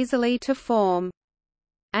more easily to form.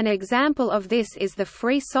 An example of this is the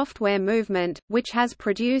free software movement, which has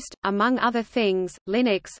produced, among other things,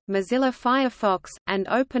 Linux, Mozilla Firefox, and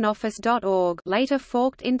OpenOffice.org, later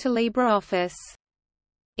forked into LibreOffice.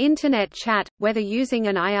 Internet chat, whether using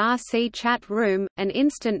an IRC chat room, an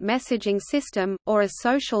instant messaging system, or a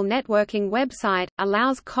social networking website,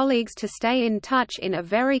 allows colleagues to stay in touch in a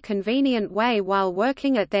very convenient way while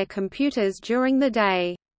working at their computers during the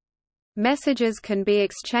day. Messages can be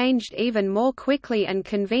exchanged even more quickly and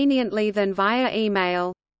conveniently than via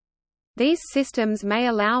email. These systems may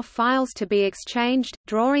allow files to be exchanged,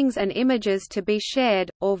 drawings and images to be shared,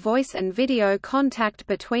 or voice and video contact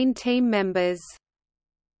between team members.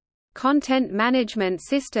 Content management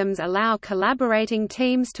systems allow collaborating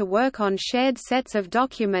teams to work on shared sets of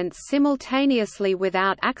documents simultaneously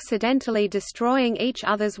without accidentally destroying each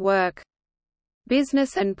other's work.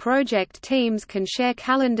 Business and project teams can share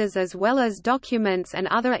calendars as well as documents and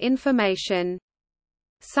other information.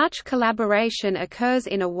 Such collaboration occurs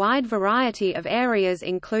in a wide variety of areas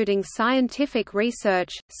including scientific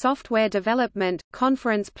research, software development,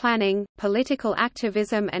 conference planning, political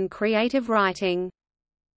activism and creative writing.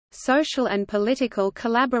 Social and political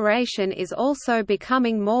collaboration is also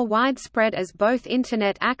becoming more widespread as both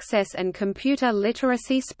Internet access and computer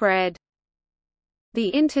literacy spread. The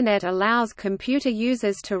Internet allows computer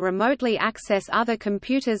users to remotely access other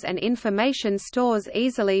computers and information stores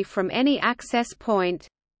easily from any access point.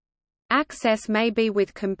 Access may be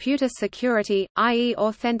with computer security, i.e.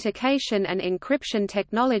 authentication and encryption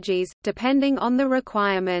technologies, depending on the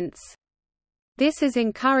requirements. This is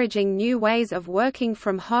encouraging new ways of working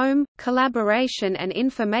from home, collaboration and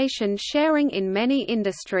information sharing in many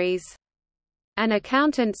industries. An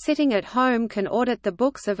accountant sitting at home can audit the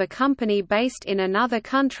books of a company based in another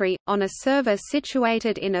country, on a server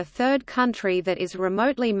situated in a third country that is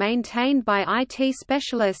remotely maintained by IT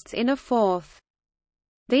specialists in a fourth.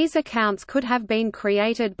 These accounts could have been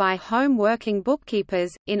created by home working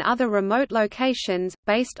bookkeepers, in other remote locations,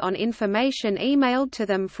 based on information emailed to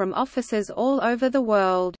them from offices all over the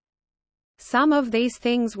world. Some of these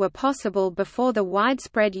things were possible before the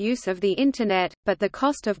widespread use of the Internet, but the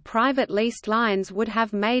cost of private leased lines would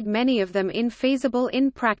have made many of them infeasible in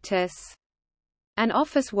practice. An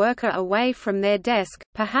office worker away from their desk,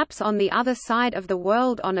 perhaps on the other side of the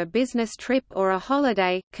world on a business trip or a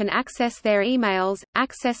holiday, can access their emails,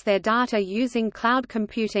 access their data using cloud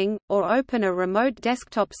computing, or open a remote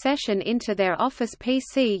desktop session into their office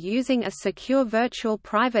PC using a secure virtual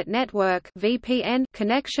private network (VPN)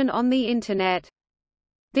 connection on the Internet.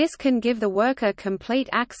 This can give the worker complete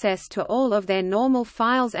access to all of their normal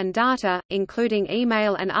files and data, including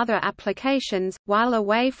email and other applications, while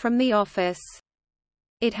away from the office.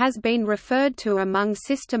 It has been referred to among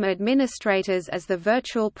system administrators as the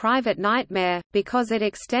virtual private nightmare, because it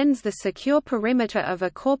extends the secure perimeter of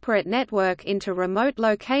a corporate network into remote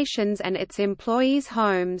locations and its employees'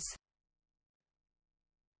 homes.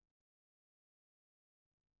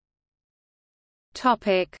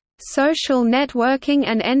 Topic: Social networking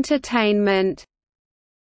and entertainment.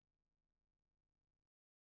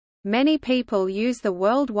 Many people use the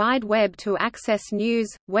World Wide Web to access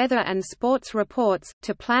news, weather and sports reports,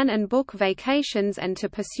 to plan and book vacations and to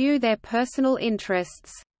pursue their personal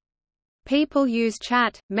interests. People use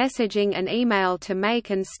chat, messaging and email to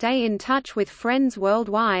make and stay in touch with friends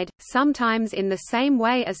worldwide, sometimes in the same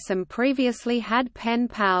way as some previously had pen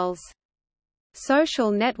pals.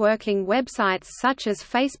 Social networking websites such as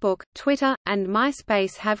Facebook, Twitter, and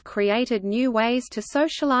MySpace have created new ways to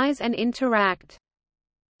socialize and interact.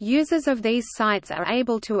 Users of these sites are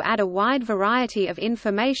able to add a wide variety of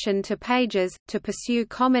information to pages, to pursue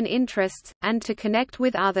common interests, and to connect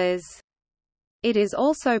with others. It is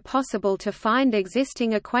also possible to find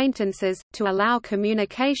existing acquaintances, to allow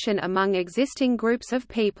communication among existing groups of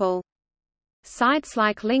people. Sites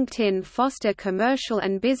like LinkedIn foster commercial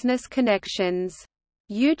and business connections.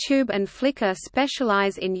 YouTube and Flickr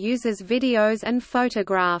specialize in users' videos and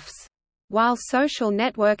photographs. While social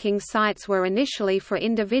networking sites were initially for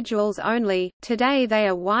individuals only, today they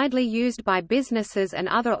are widely used by businesses and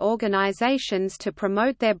other organizations to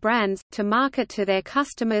promote their brands, to market to their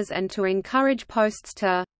customers and to encourage posts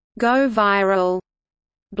to go viral.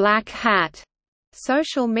 Black hat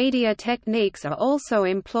social media techniques are also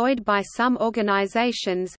employed by some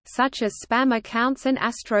organizations, such as spam accounts and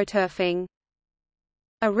astroturfing.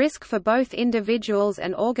 A risk for both individuals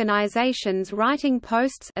and organizations writing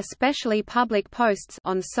posts, especially public posts,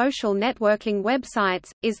 on social networking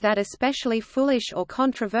websites, is that especially foolish or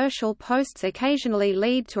controversial posts occasionally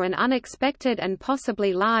lead to an unexpected and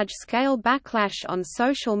possibly large-scale backlash on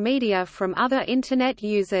social media from other Internet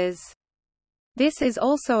users. This is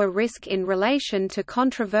also a risk in relation to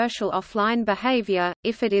controversial offline behavior,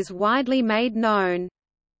 if it is widely made known.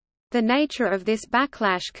 The nature of this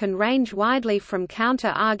backlash can range widely from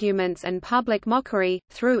counter-arguments and public mockery,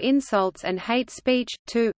 through insults and hate speech,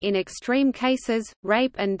 to, in extreme cases,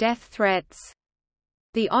 rape and death threats.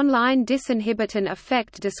 The online disinhibition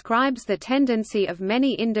effect describes the tendency of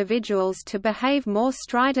many individuals to behave more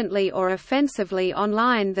stridently or offensively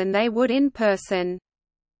online than they would in person.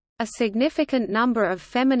 A significant number of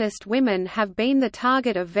feminist women have been the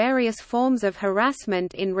target of various forms of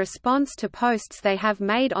harassment in response to posts they have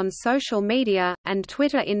made on social media, and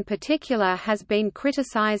Twitter in particular has been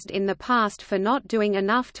criticized in the past for not doing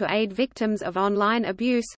enough to aid victims of online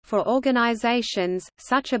abuse. For organizations,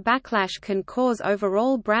 such a backlash can cause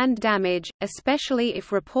overall brand damage, especially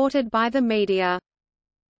if reported by the media.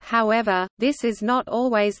 However, this is not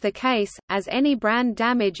always the case, as any brand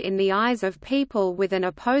damage in the eyes of people with an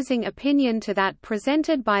opposing opinion to that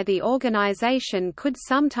presented by the organization could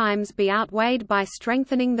sometimes be outweighed by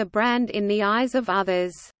strengthening the brand in the eyes of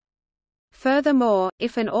others. Furthermore,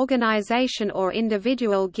 if an organization or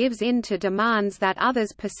individual gives in to demands that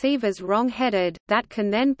others perceive as wrong-headed, that can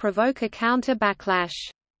then provoke a counter backlash.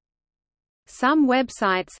 Some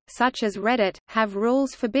websites, such as Reddit, have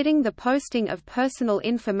rules forbidding the posting of personal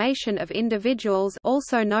information of individuals,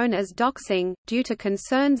 also known as doxing, due to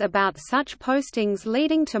concerns about such postings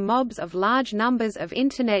leading to mobs of large numbers of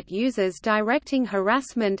Internet users directing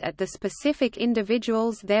harassment at the specific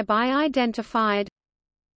individuals thereby identified.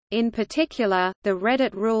 In particular, the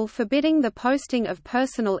Reddit rule forbidding the posting of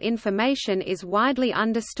personal information is widely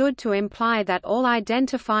understood to imply that all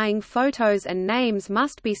identifying photos and names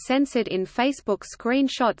must be censored in Facebook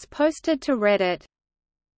screenshots posted to Reddit.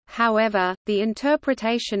 However, the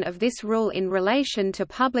interpretation of this rule in relation to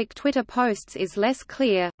public Twitter posts is less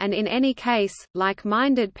clear, and in any case,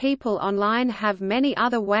 like-minded people online have many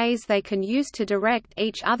other ways they can use to direct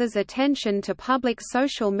each other's attention to public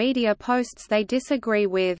social media posts they disagree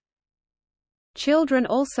with. Children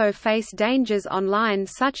also face dangers online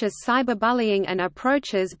such as cyberbullying and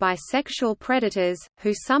approaches by sexual predators,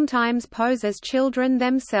 who sometimes pose as children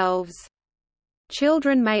themselves.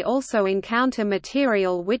 Children may also encounter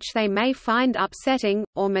material which they may find upsetting,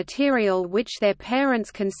 or material which their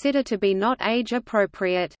parents consider to be not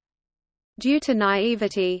age-appropriate. Due to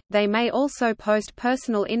naivety, they may also post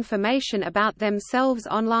personal information about themselves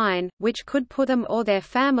online, which could put them or their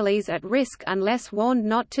families at risk unless warned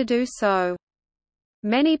not to do so.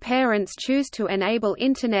 Many parents choose to enable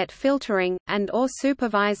Internet filtering, and/or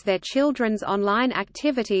supervise their children's online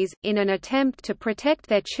activities, in an attempt to protect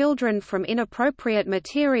their children from inappropriate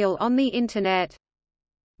material on the Internet.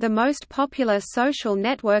 The most popular social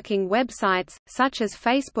networking websites, such as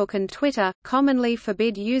Facebook and Twitter, commonly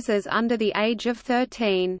forbid users under the age of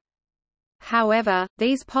 13. However,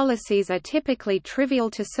 these policies are typically trivial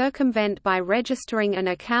to circumvent by registering an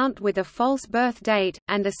account with a false birth date,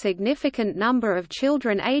 and a significant number of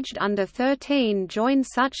children aged under 13 join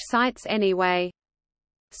such sites anyway.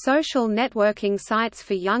 Social networking sites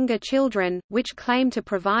for younger children, which claim to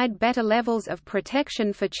provide better levels of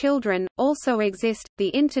protection for children, also exist. The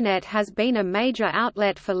Internet has been a major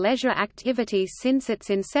outlet for leisure activity since its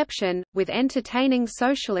inception, with entertaining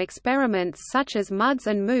social experiments such as Muds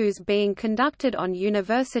and Moos being conducted on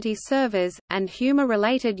university servers, and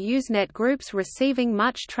humor-related Usenet groups receiving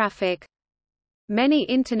much traffic. Many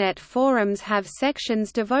Internet forums have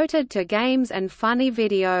sections devoted to games and funny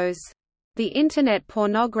videos. The Internet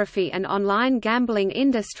pornography and online gambling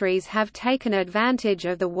industries have taken advantage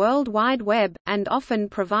of the World Wide Web, and often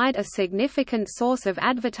provide a significant source of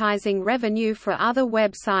advertising revenue for other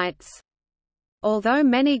websites. Although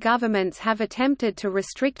many governments have attempted to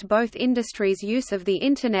restrict both industries' use of the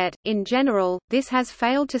Internet, in general, this has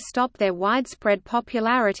failed to stop their widespread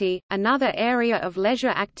popularity. Another area of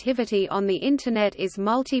leisure activity on the Internet is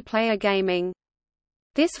multiplayer gaming.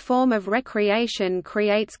 This form of recreation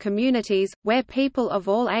creates communities, where people of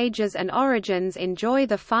all ages and origins enjoy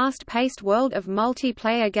the fast-paced world of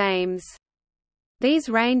multiplayer games. These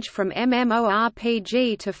range from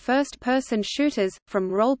MMORPG to first-person shooters,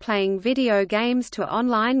 from role-playing video games to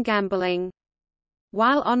online gambling.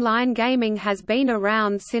 While online gaming has been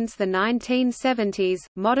around since the 1970s,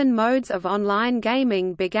 modern modes of online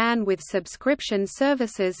gaming began with subscription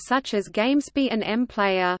services such as GameSpy and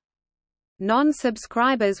MPlayer.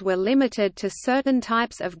 Non-subscribers were limited to certain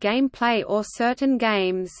types of gameplay or certain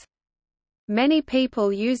games. Many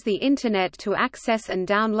people use the Internet to access and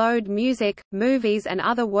download music, movies and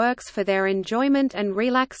other works for their enjoyment and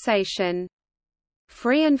relaxation.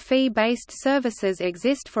 Free and fee-based services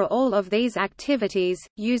exist for all of these activities,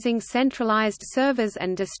 using centralized servers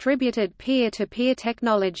and distributed peer-to-peer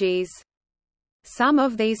technologies. Some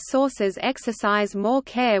of these sources exercise more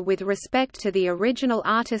care with respect to the original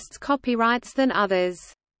artist's copyrights than others.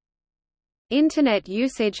 Internet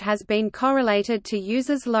usage has been correlated to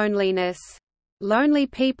users' loneliness. Lonely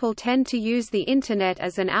people tend to use the Internet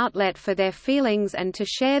as an outlet for their feelings and to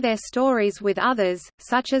share their stories with others,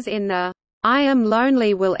 such as in the "I am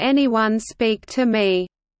lonely, will anyone speak to me?"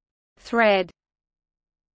 thread.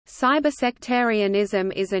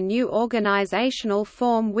 Cybersectarianism is a new organizational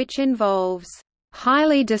form which involves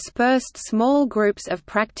highly dispersed small groups of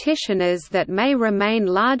practitioners that may remain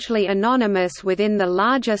largely anonymous within the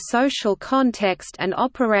larger social context and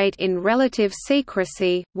operate in relative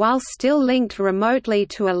secrecy, while still linked remotely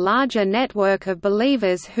to a larger network of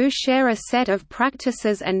believers who share a set of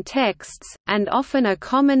practices and texts, and often a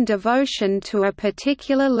common devotion to a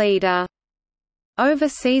particular leader.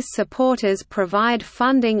 Overseas supporters provide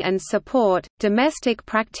funding and support, domestic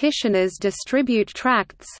practitioners distribute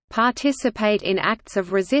tracts, participate in acts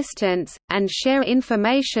of resistance, and share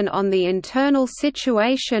information on the internal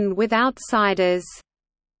situation with outsiders.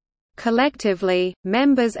 Collectively,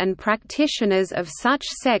 members and practitioners of such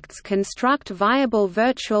sects construct viable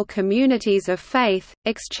virtual communities of faith,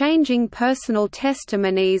 exchanging personal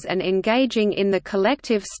testimonies and engaging in the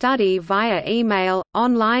collective study via email,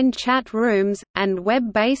 online chat rooms, and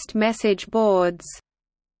web-based message boards.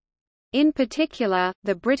 In particular,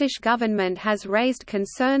 the British government has raised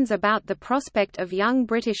concerns about the prospect of young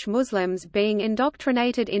British Muslims being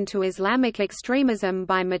indoctrinated into Islamic extremism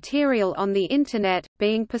by material on the Internet,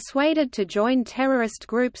 being persuaded to join terrorist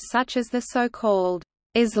groups such as the so-called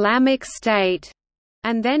Islamic State,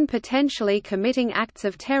 and then potentially committing acts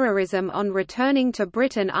of terrorism on returning to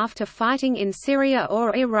Britain after fighting in Syria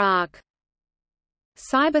or Iraq.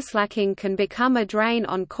 Cyberslacking can become a drain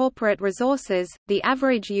on corporate resources. The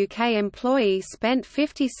average UK employee spent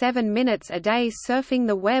 57 minutes a day surfing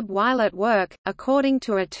the web while at work, according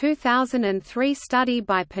to a 2003 study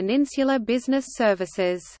by Peninsula Business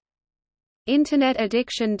Services. Internet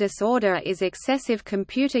addiction disorder is excessive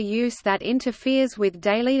computer use that interferes with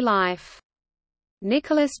daily life.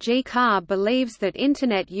 Nicholas G. Carr believes that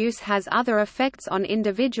Internet use has other effects on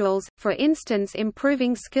individuals, for instance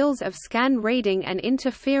improving skills of scan reading and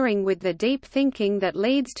interfering with the deep thinking that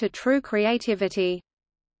leads to true creativity.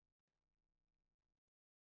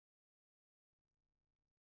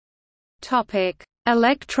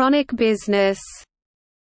 Electronic business.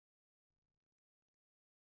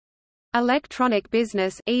 Electronic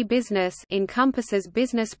business (e-business) encompasses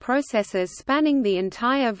business processes spanning the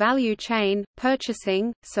entire value chain: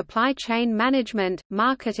 purchasing, supply chain management,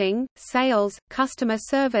 marketing, sales, customer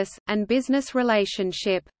service, and business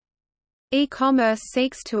relationship. E-commerce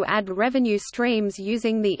seeks to add revenue streams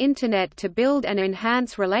using the Internet to build and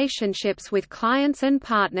enhance relationships with clients and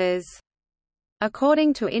partners.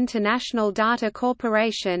 According to International Data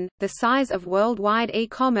Corporation, the size of worldwide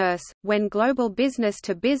e-commerce, when global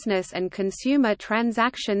business-to-business and consumer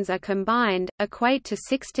transactions are combined, equate to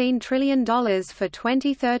 $16 trillion for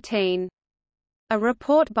 2013. A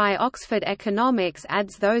report by Oxford Economics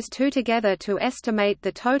adds those two together to estimate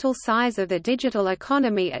the total size of the digital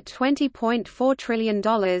economy at $20.4 trillion,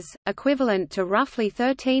 equivalent to roughly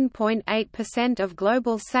 13.8% of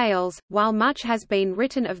global sales. While much has been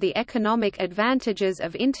written of the economic advantages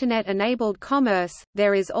of Internet-enabled commerce,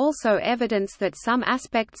 there is also evidence that some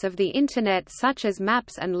aspects of the Internet, such as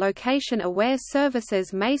maps and location-aware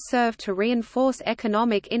services, may serve to reinforce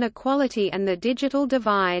economic inequality and the digital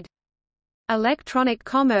divide. Electronic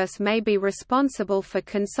commerce may be responsible for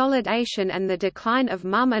consolidation and the decline of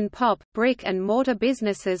mom-and-pop, brick-and-mortar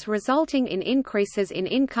businesses, resulting in increases in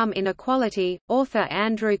income inequality. Author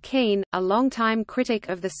Andrew Keen, a longtime critic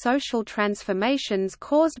of the social transformations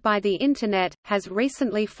caused by the Internet, has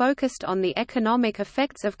recently focused on the economic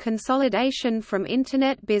effects of consolidation from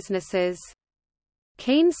Internet businesses.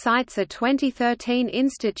 Keen cites a 2013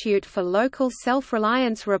 Institute for Local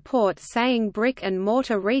Self-Reliance report saying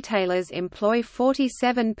brick-and-mortar retailers employ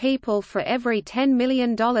 47 people for every $10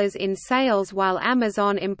 million in sales, while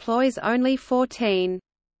Amazon employs only 14.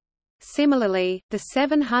 Similarly, the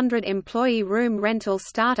 700-employee room rental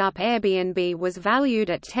startup Airbnb was valued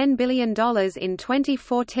at $10 billion in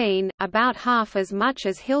 2014, about half as much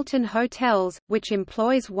as Hilton Hotels, which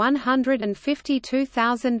employs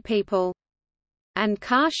 152,000 people. And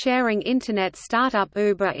car-sharing Internet startup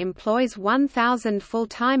Uber employs 1,000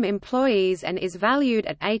 full-time employees and is valued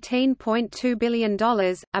at $18.2 billion,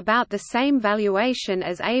 about the same valuation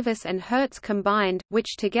as Avis and Hertz combined,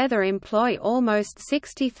 which together employ almost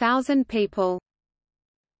 60,000 people.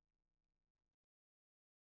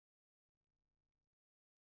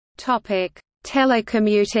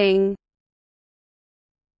 Telecommuting.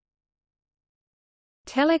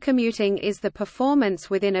 Telecommuting is the performance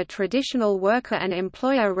within a traditional worker and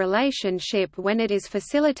employer relationship when it is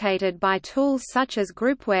facilitated by tools such as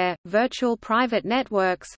groupware, virtual private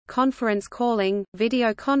networks, conference calling,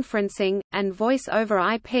 video conferencing, and voice over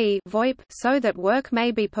IP (VoIP), so that work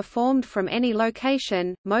may be performed from any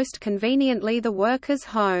location, most conveniently the worker's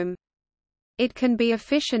home. It can be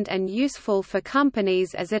efficient and useful for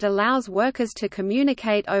companies as it allows workers to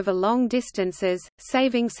communicate over long distances,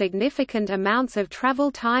 saving significant amounts of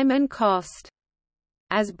travel time and cost.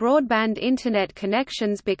 As broadband Internet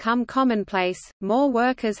connections become commonplace, more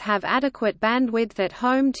workers have adequate bandwidth at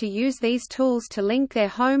home to use these tools to link their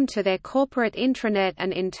home to their corporate intranet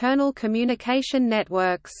and internal communication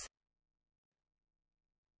networks.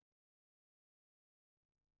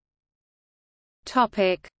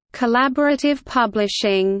 Collaborative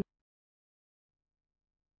publishing.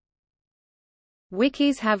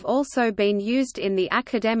 Wikis have also been used in the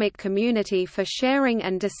academic community for sharing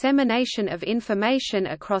and dissemination of information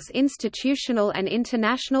across institutional and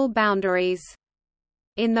international boundaries.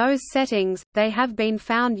 In those settings, they have been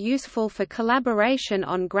found useful for collaboration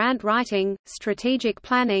on grant writing, strategic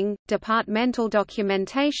planning, departmental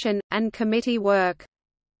documentation, and committee work.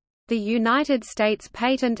 The United States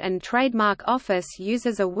Patent and Trademark Office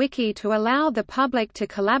uses a wiki to allow the public to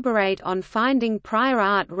collaborate on finding prior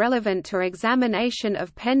art relevant to examination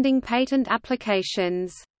of pending patent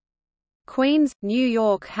applications. Queens, New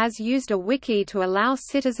York has used a wiki to allow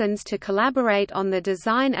citizens to collaborate on the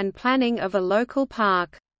design and planning of a local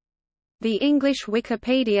park. The English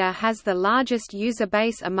Wikipedia has the largest user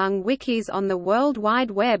base among wikis on the World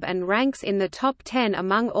Wide Web and ranks in the top 10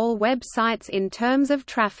 among all websites in terms of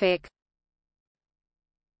traffic.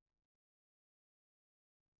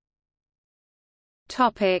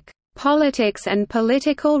 Topic: Politics and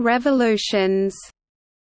political revolutions.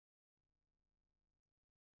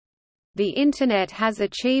 The Internet has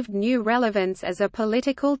achieved new relevance as a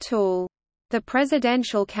political tool. The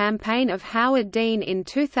presidential campaign of Howard Dean in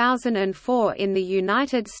 2004 in the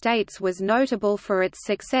United States was notable for its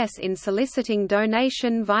success in soliciting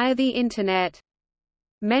donation via the Internet.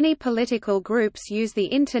 Many political groups use the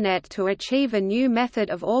Internet to achieve a new method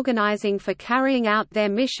of organizing for carrying out their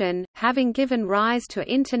mission, having given rise to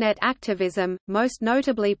Internet activism, most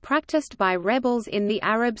notably practiced by rebels in the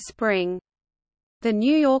Arab Spring. The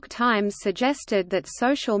New York Times suggested that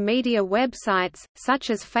social media websites,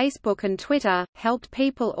 such as Facebook and Twitter, helped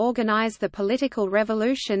people organize the political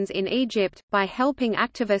revolutions in Egypt, by helping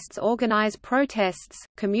activists organize protests,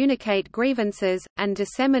 communicate grievances, and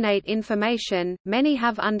disseminate information. Many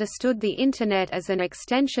have understood the Internet as an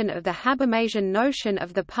extension of the Habermasian notion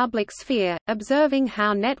of the public sphere, observing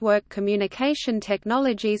how network communication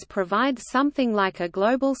technologies provide something like a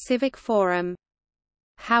global civic forum.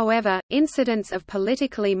 However, incidents of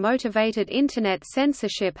politically motivated Internet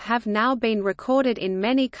censorship have now been recorded in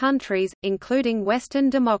many countries, including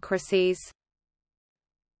Western democracies.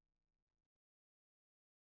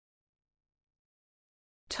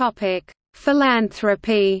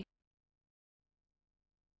 Philanthropy.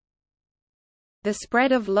 The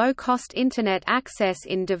spread of low-cost Internet access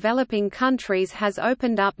in developing countries has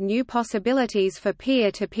opened up new possibilities for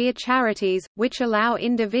peer-to-peer charities, which allow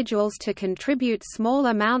individuals to contribute small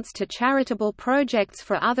amounts to charitable projects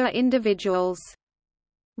for other individuals.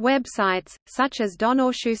 Websites, such as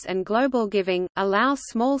Donorshoes and Global Giving, allow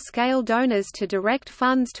small-scale donors to direct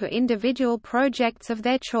funds to individual projects of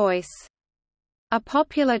their choice. A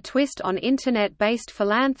popular twist on Internet-based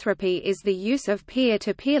philanthropy is the use of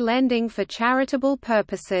peer-to-peer lending for charitable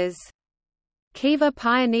purposes. Kiva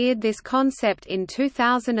pioneered this concept in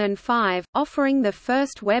 2005, offering the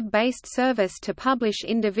first web-based service to publish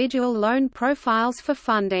individual loan profiles for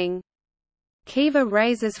funding. Kiva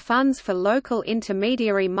raises funds for local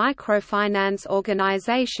intermediary microfinance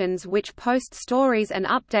organizations which post stories and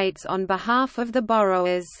updates on behalf of the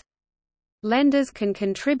borrowers. Lenders can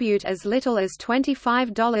contribute as little as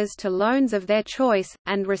 $25 to loans of their choice,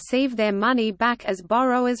 and receive their money back as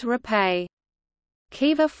borrowers repay.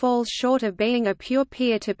 Kiva falls short of being a pure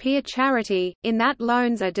peer-to-peer charity, in that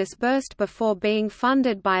loans are disbursed before being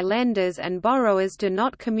funded by lenders and borrowers do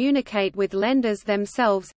not communicate with lenders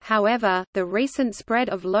themselves. However, the recent spread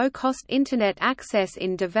of low-cost Internet access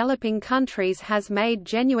in developing countries has made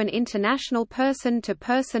genuine international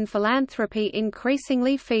person-to-person philanthropy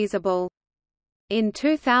increasingly feasible. In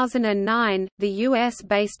 2009, the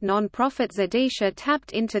US-based non-profit Zedisha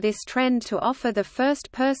tapped into this trend to offer the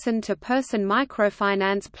first person-to-person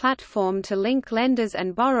microfinance platform to link lenders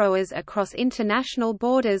and borrowers across international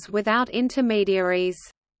borders without intermediaries.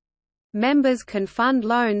 Members can fund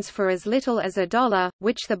loans for as little as $1,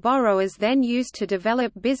 which the borrowers then use to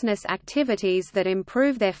develop business activities that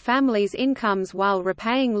improve their families' incomes while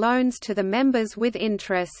repaying loans to the members with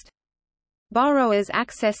interest. Borrowers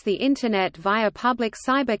access the Internet via public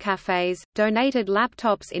cybercafes, donated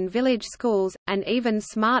laptops in village schools, and even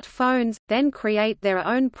smartphones, then create their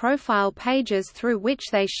own profile pages through which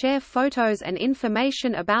they share photos and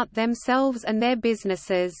information about themselves and their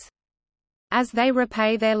businesses. As they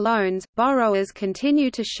repay their loans, borrowers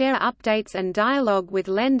continue to share updates and dialogue with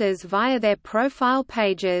lenders via their profile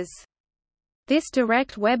pages. This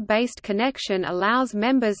direct web-based connection allows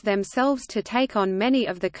members themselves to take on many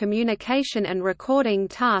of the communication and recording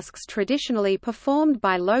tasks traditionally performed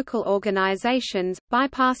by local organizations,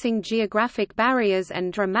 bypassing geographic barriers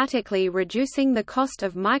and dramatically reducing the cost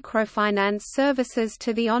of microfinance services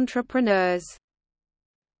to the entrepreneurs.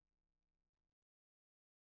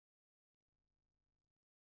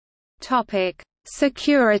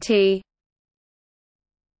 Security.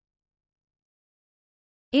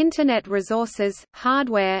 Internet resources,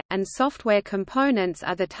 hardware, and software components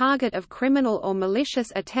are the target of criminal or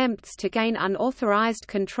malicious attempts to gain unauthorized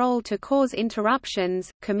control to cause interruptions,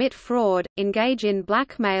 commit fraud, engage in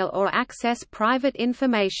blackmail or access private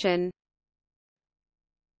information.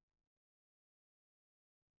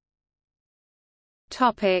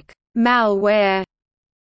 Malware.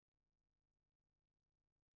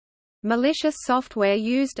 Malicious software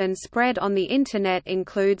used and spread on the Internet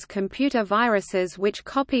includes computer viruses which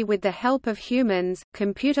copy with the help of humans,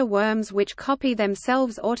 computer worms which copy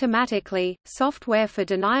themselves automatically, software for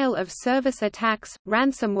denial-of-service attacks,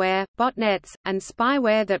 ransomware, botnets, and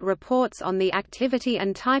spyware that reports on the activity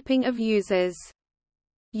and typing of users.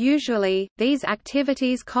 Usually, these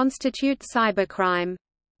activities constitute cybercrime.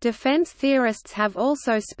 Defense theorists have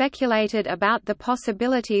also speculated about the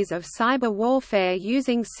possibilities of cyber warfare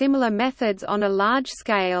using similar methods on a large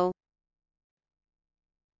scale.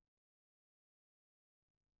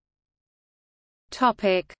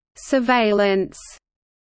 Surveillance.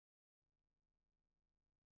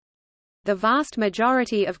 The vast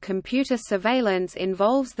majority of computer surveillance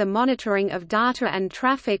involves the monitoring of data and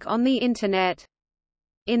traffic on the Internet.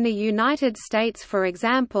 In the United States, for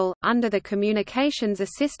example, under the Communications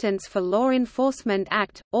Assistance for Law Enforcement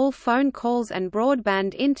Act, all phone calls and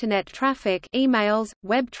broadband Internet traffic, emails,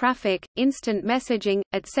 web traffic, instant messaging,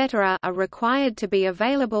 etc., are required to be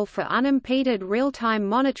available for unimpeded real-time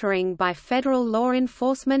monitoring by federal law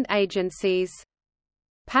enforcement agencies.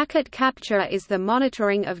 Packet capture is the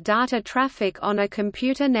monitoring of data traffic on a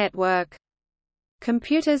computer network.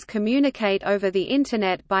 Computers communicate over the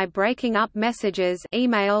Internet by breaking up messages,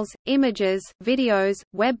 emails, images, videos,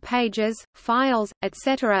 web pages, files,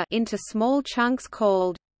 etc. into small chunks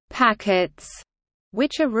called packets,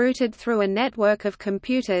 which are routed through a network of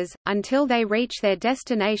computers, until they reach their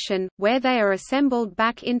destination, where they are assembled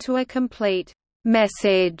back into a complete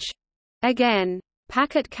message. Again,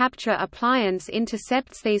 Packet Capture Appliance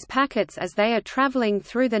intercepts these packets as they are traveling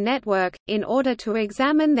through the network, in order to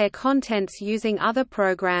examine their contents using other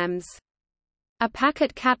programs. A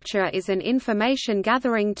packet capture is an information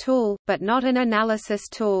gathering tool, but not an analysis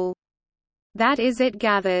tool. That is, it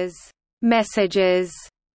gathers messages,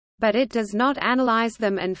 but it does not analyze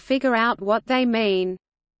them and figure out what they mean.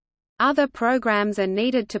 Other programs are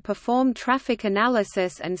needed to perform traffic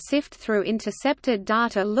analysis and sift through intercepted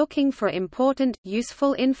data looking for important,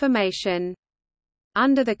 useful information.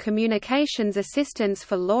 Under the Communications Assistance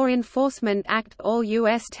for Law Enforcement Act, all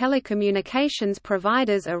U.S. telecommunications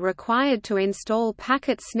providers are required to install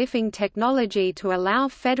packet sniffing technology to allow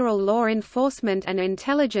federal law enforcement and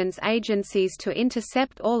intelligence agencies to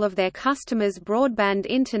intercept all of their customers' broadband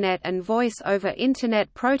Internet and Voice over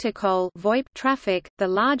Internet Protocol (VoIP) traffic. The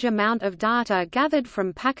large amount of data gathered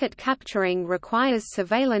from packet capturing requires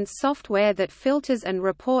surveillance software that filters and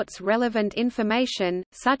reports relevant information,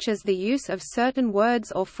 such as the use of certain words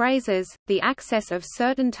or phrases, the access of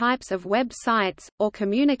certain types of web sites, or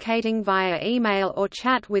communicating via email or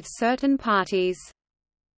chat with certain parties.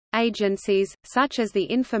 Agencies, such as the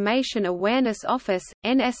Information Awareness Office,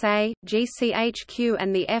 NSA, GCHQ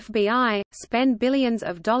and the FBI, spend billions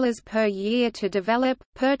of dollars per year to develop,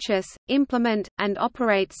 purchase, implement, and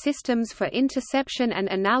operate systems for interception and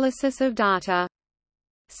analysis of data.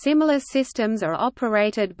 Similar systems are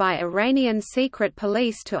operated by Iranian secret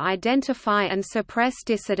police to identify and suppress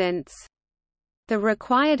dissidents. The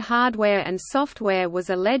required hardware and software was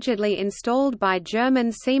allegedly installed by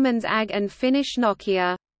German Siemens AG and Finnish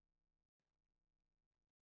Nokia.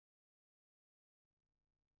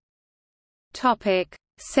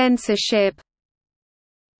 Censorship.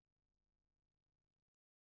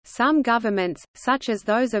 Some governments, such as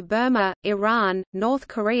those of Burma, Iran, North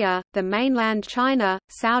Korea, the mainland China,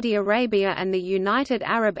 Saudi Arabia and the United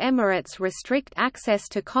Arab Emirates, restrict access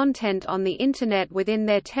to content on the Internet within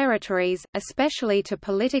their territories, especially to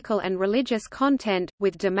political and religious content,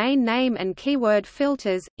 with domain name and keyword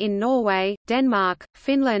filters. In Norway, Denmark,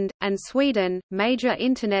 Finland, and Sweden, major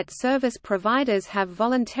Internet service providers have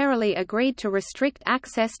voluntarily agreed to restrict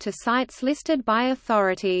access to sites listed by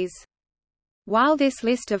authorities. While this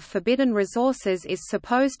list of forbidden resources is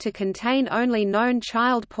supposed to contain only known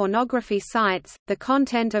child pornography sites, the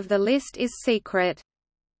content of the list is secret.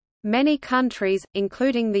 Many countries,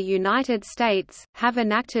 including the United States, have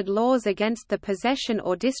enacted laws against the possession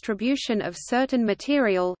or distribution of certain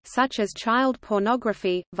material, such as child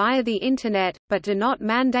pornography, via the Internet, but do not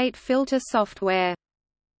mandate filter software.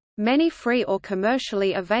 Many free or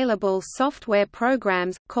commercially available software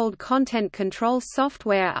programs, called content control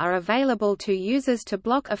software, are available to users to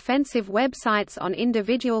block offensive websites on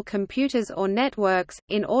individual computers or networks,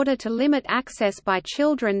 in order to limit access by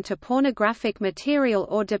children to pornographic material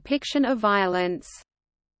or depiction of violence.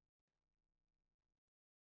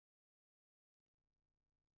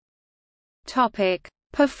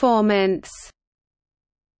 Performance.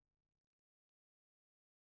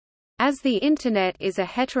 As the Internet is a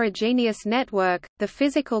heterogeneous network, the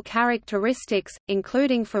physical characteristics,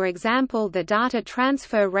 including for example the data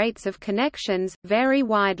transfer rates of connections, vary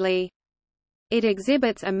widely. It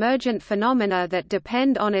exhibits emergent phenomena that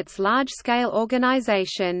depend on its large-scale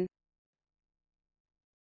organization.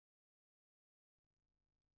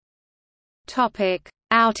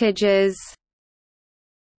 Outages.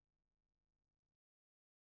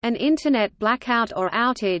 An Internet blackout or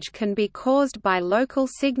outage can be caused by local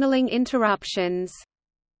signaling interruptions.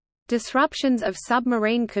 Disruptions of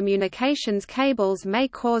submarine communications cables may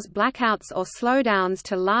cause blackouts or slowdowns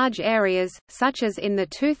to large areas, such as in the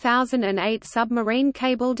 2008 submarine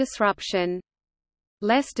cable disruption.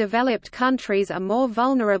 Less developed countries are more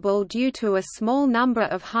vulnerable due to a small number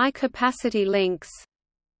of high-capacity links.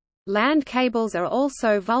 Land cables are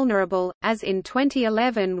also vulnerable, as in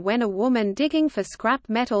 2011 when a woman digging for scrap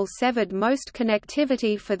metal severed most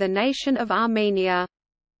connectivity for the nation of Armenia.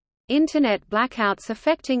 Internet blackouts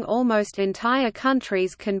affecting almost entire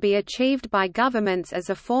countries can be achieved by governments as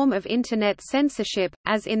a form of Internet censorship,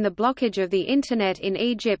 as in the blockage of the Internet in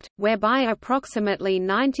Egypt, whereby approximately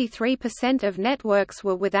 93% of networks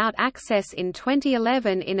were without access in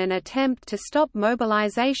 2011 in an attempt to stop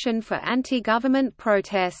mobilization for anti-government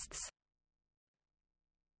protests.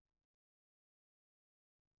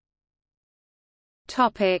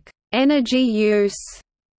 Energy use.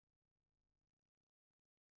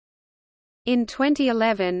 In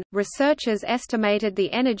 2011, researchers estimated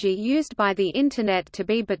the energy used by the Internet to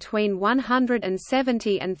be between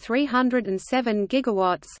 170 and 307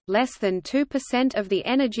 gigawatts, less than 2% of the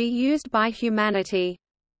energy used by humanity.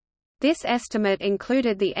 This estimate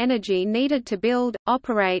included the energy needed to build,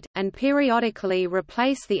 operate, and periodically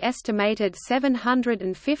replace the estimated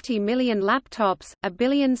 750 million laptops, a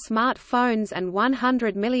billion smartphones and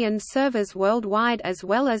 100 million servers worldwide, as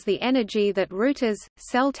well as the energy that routers,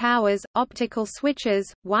 cell towers, optical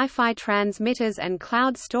switches, Wi-Fi transmitters and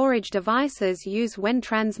cloud storage devices use when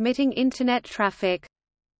transmitting Internet traffic.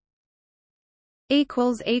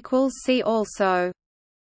 See also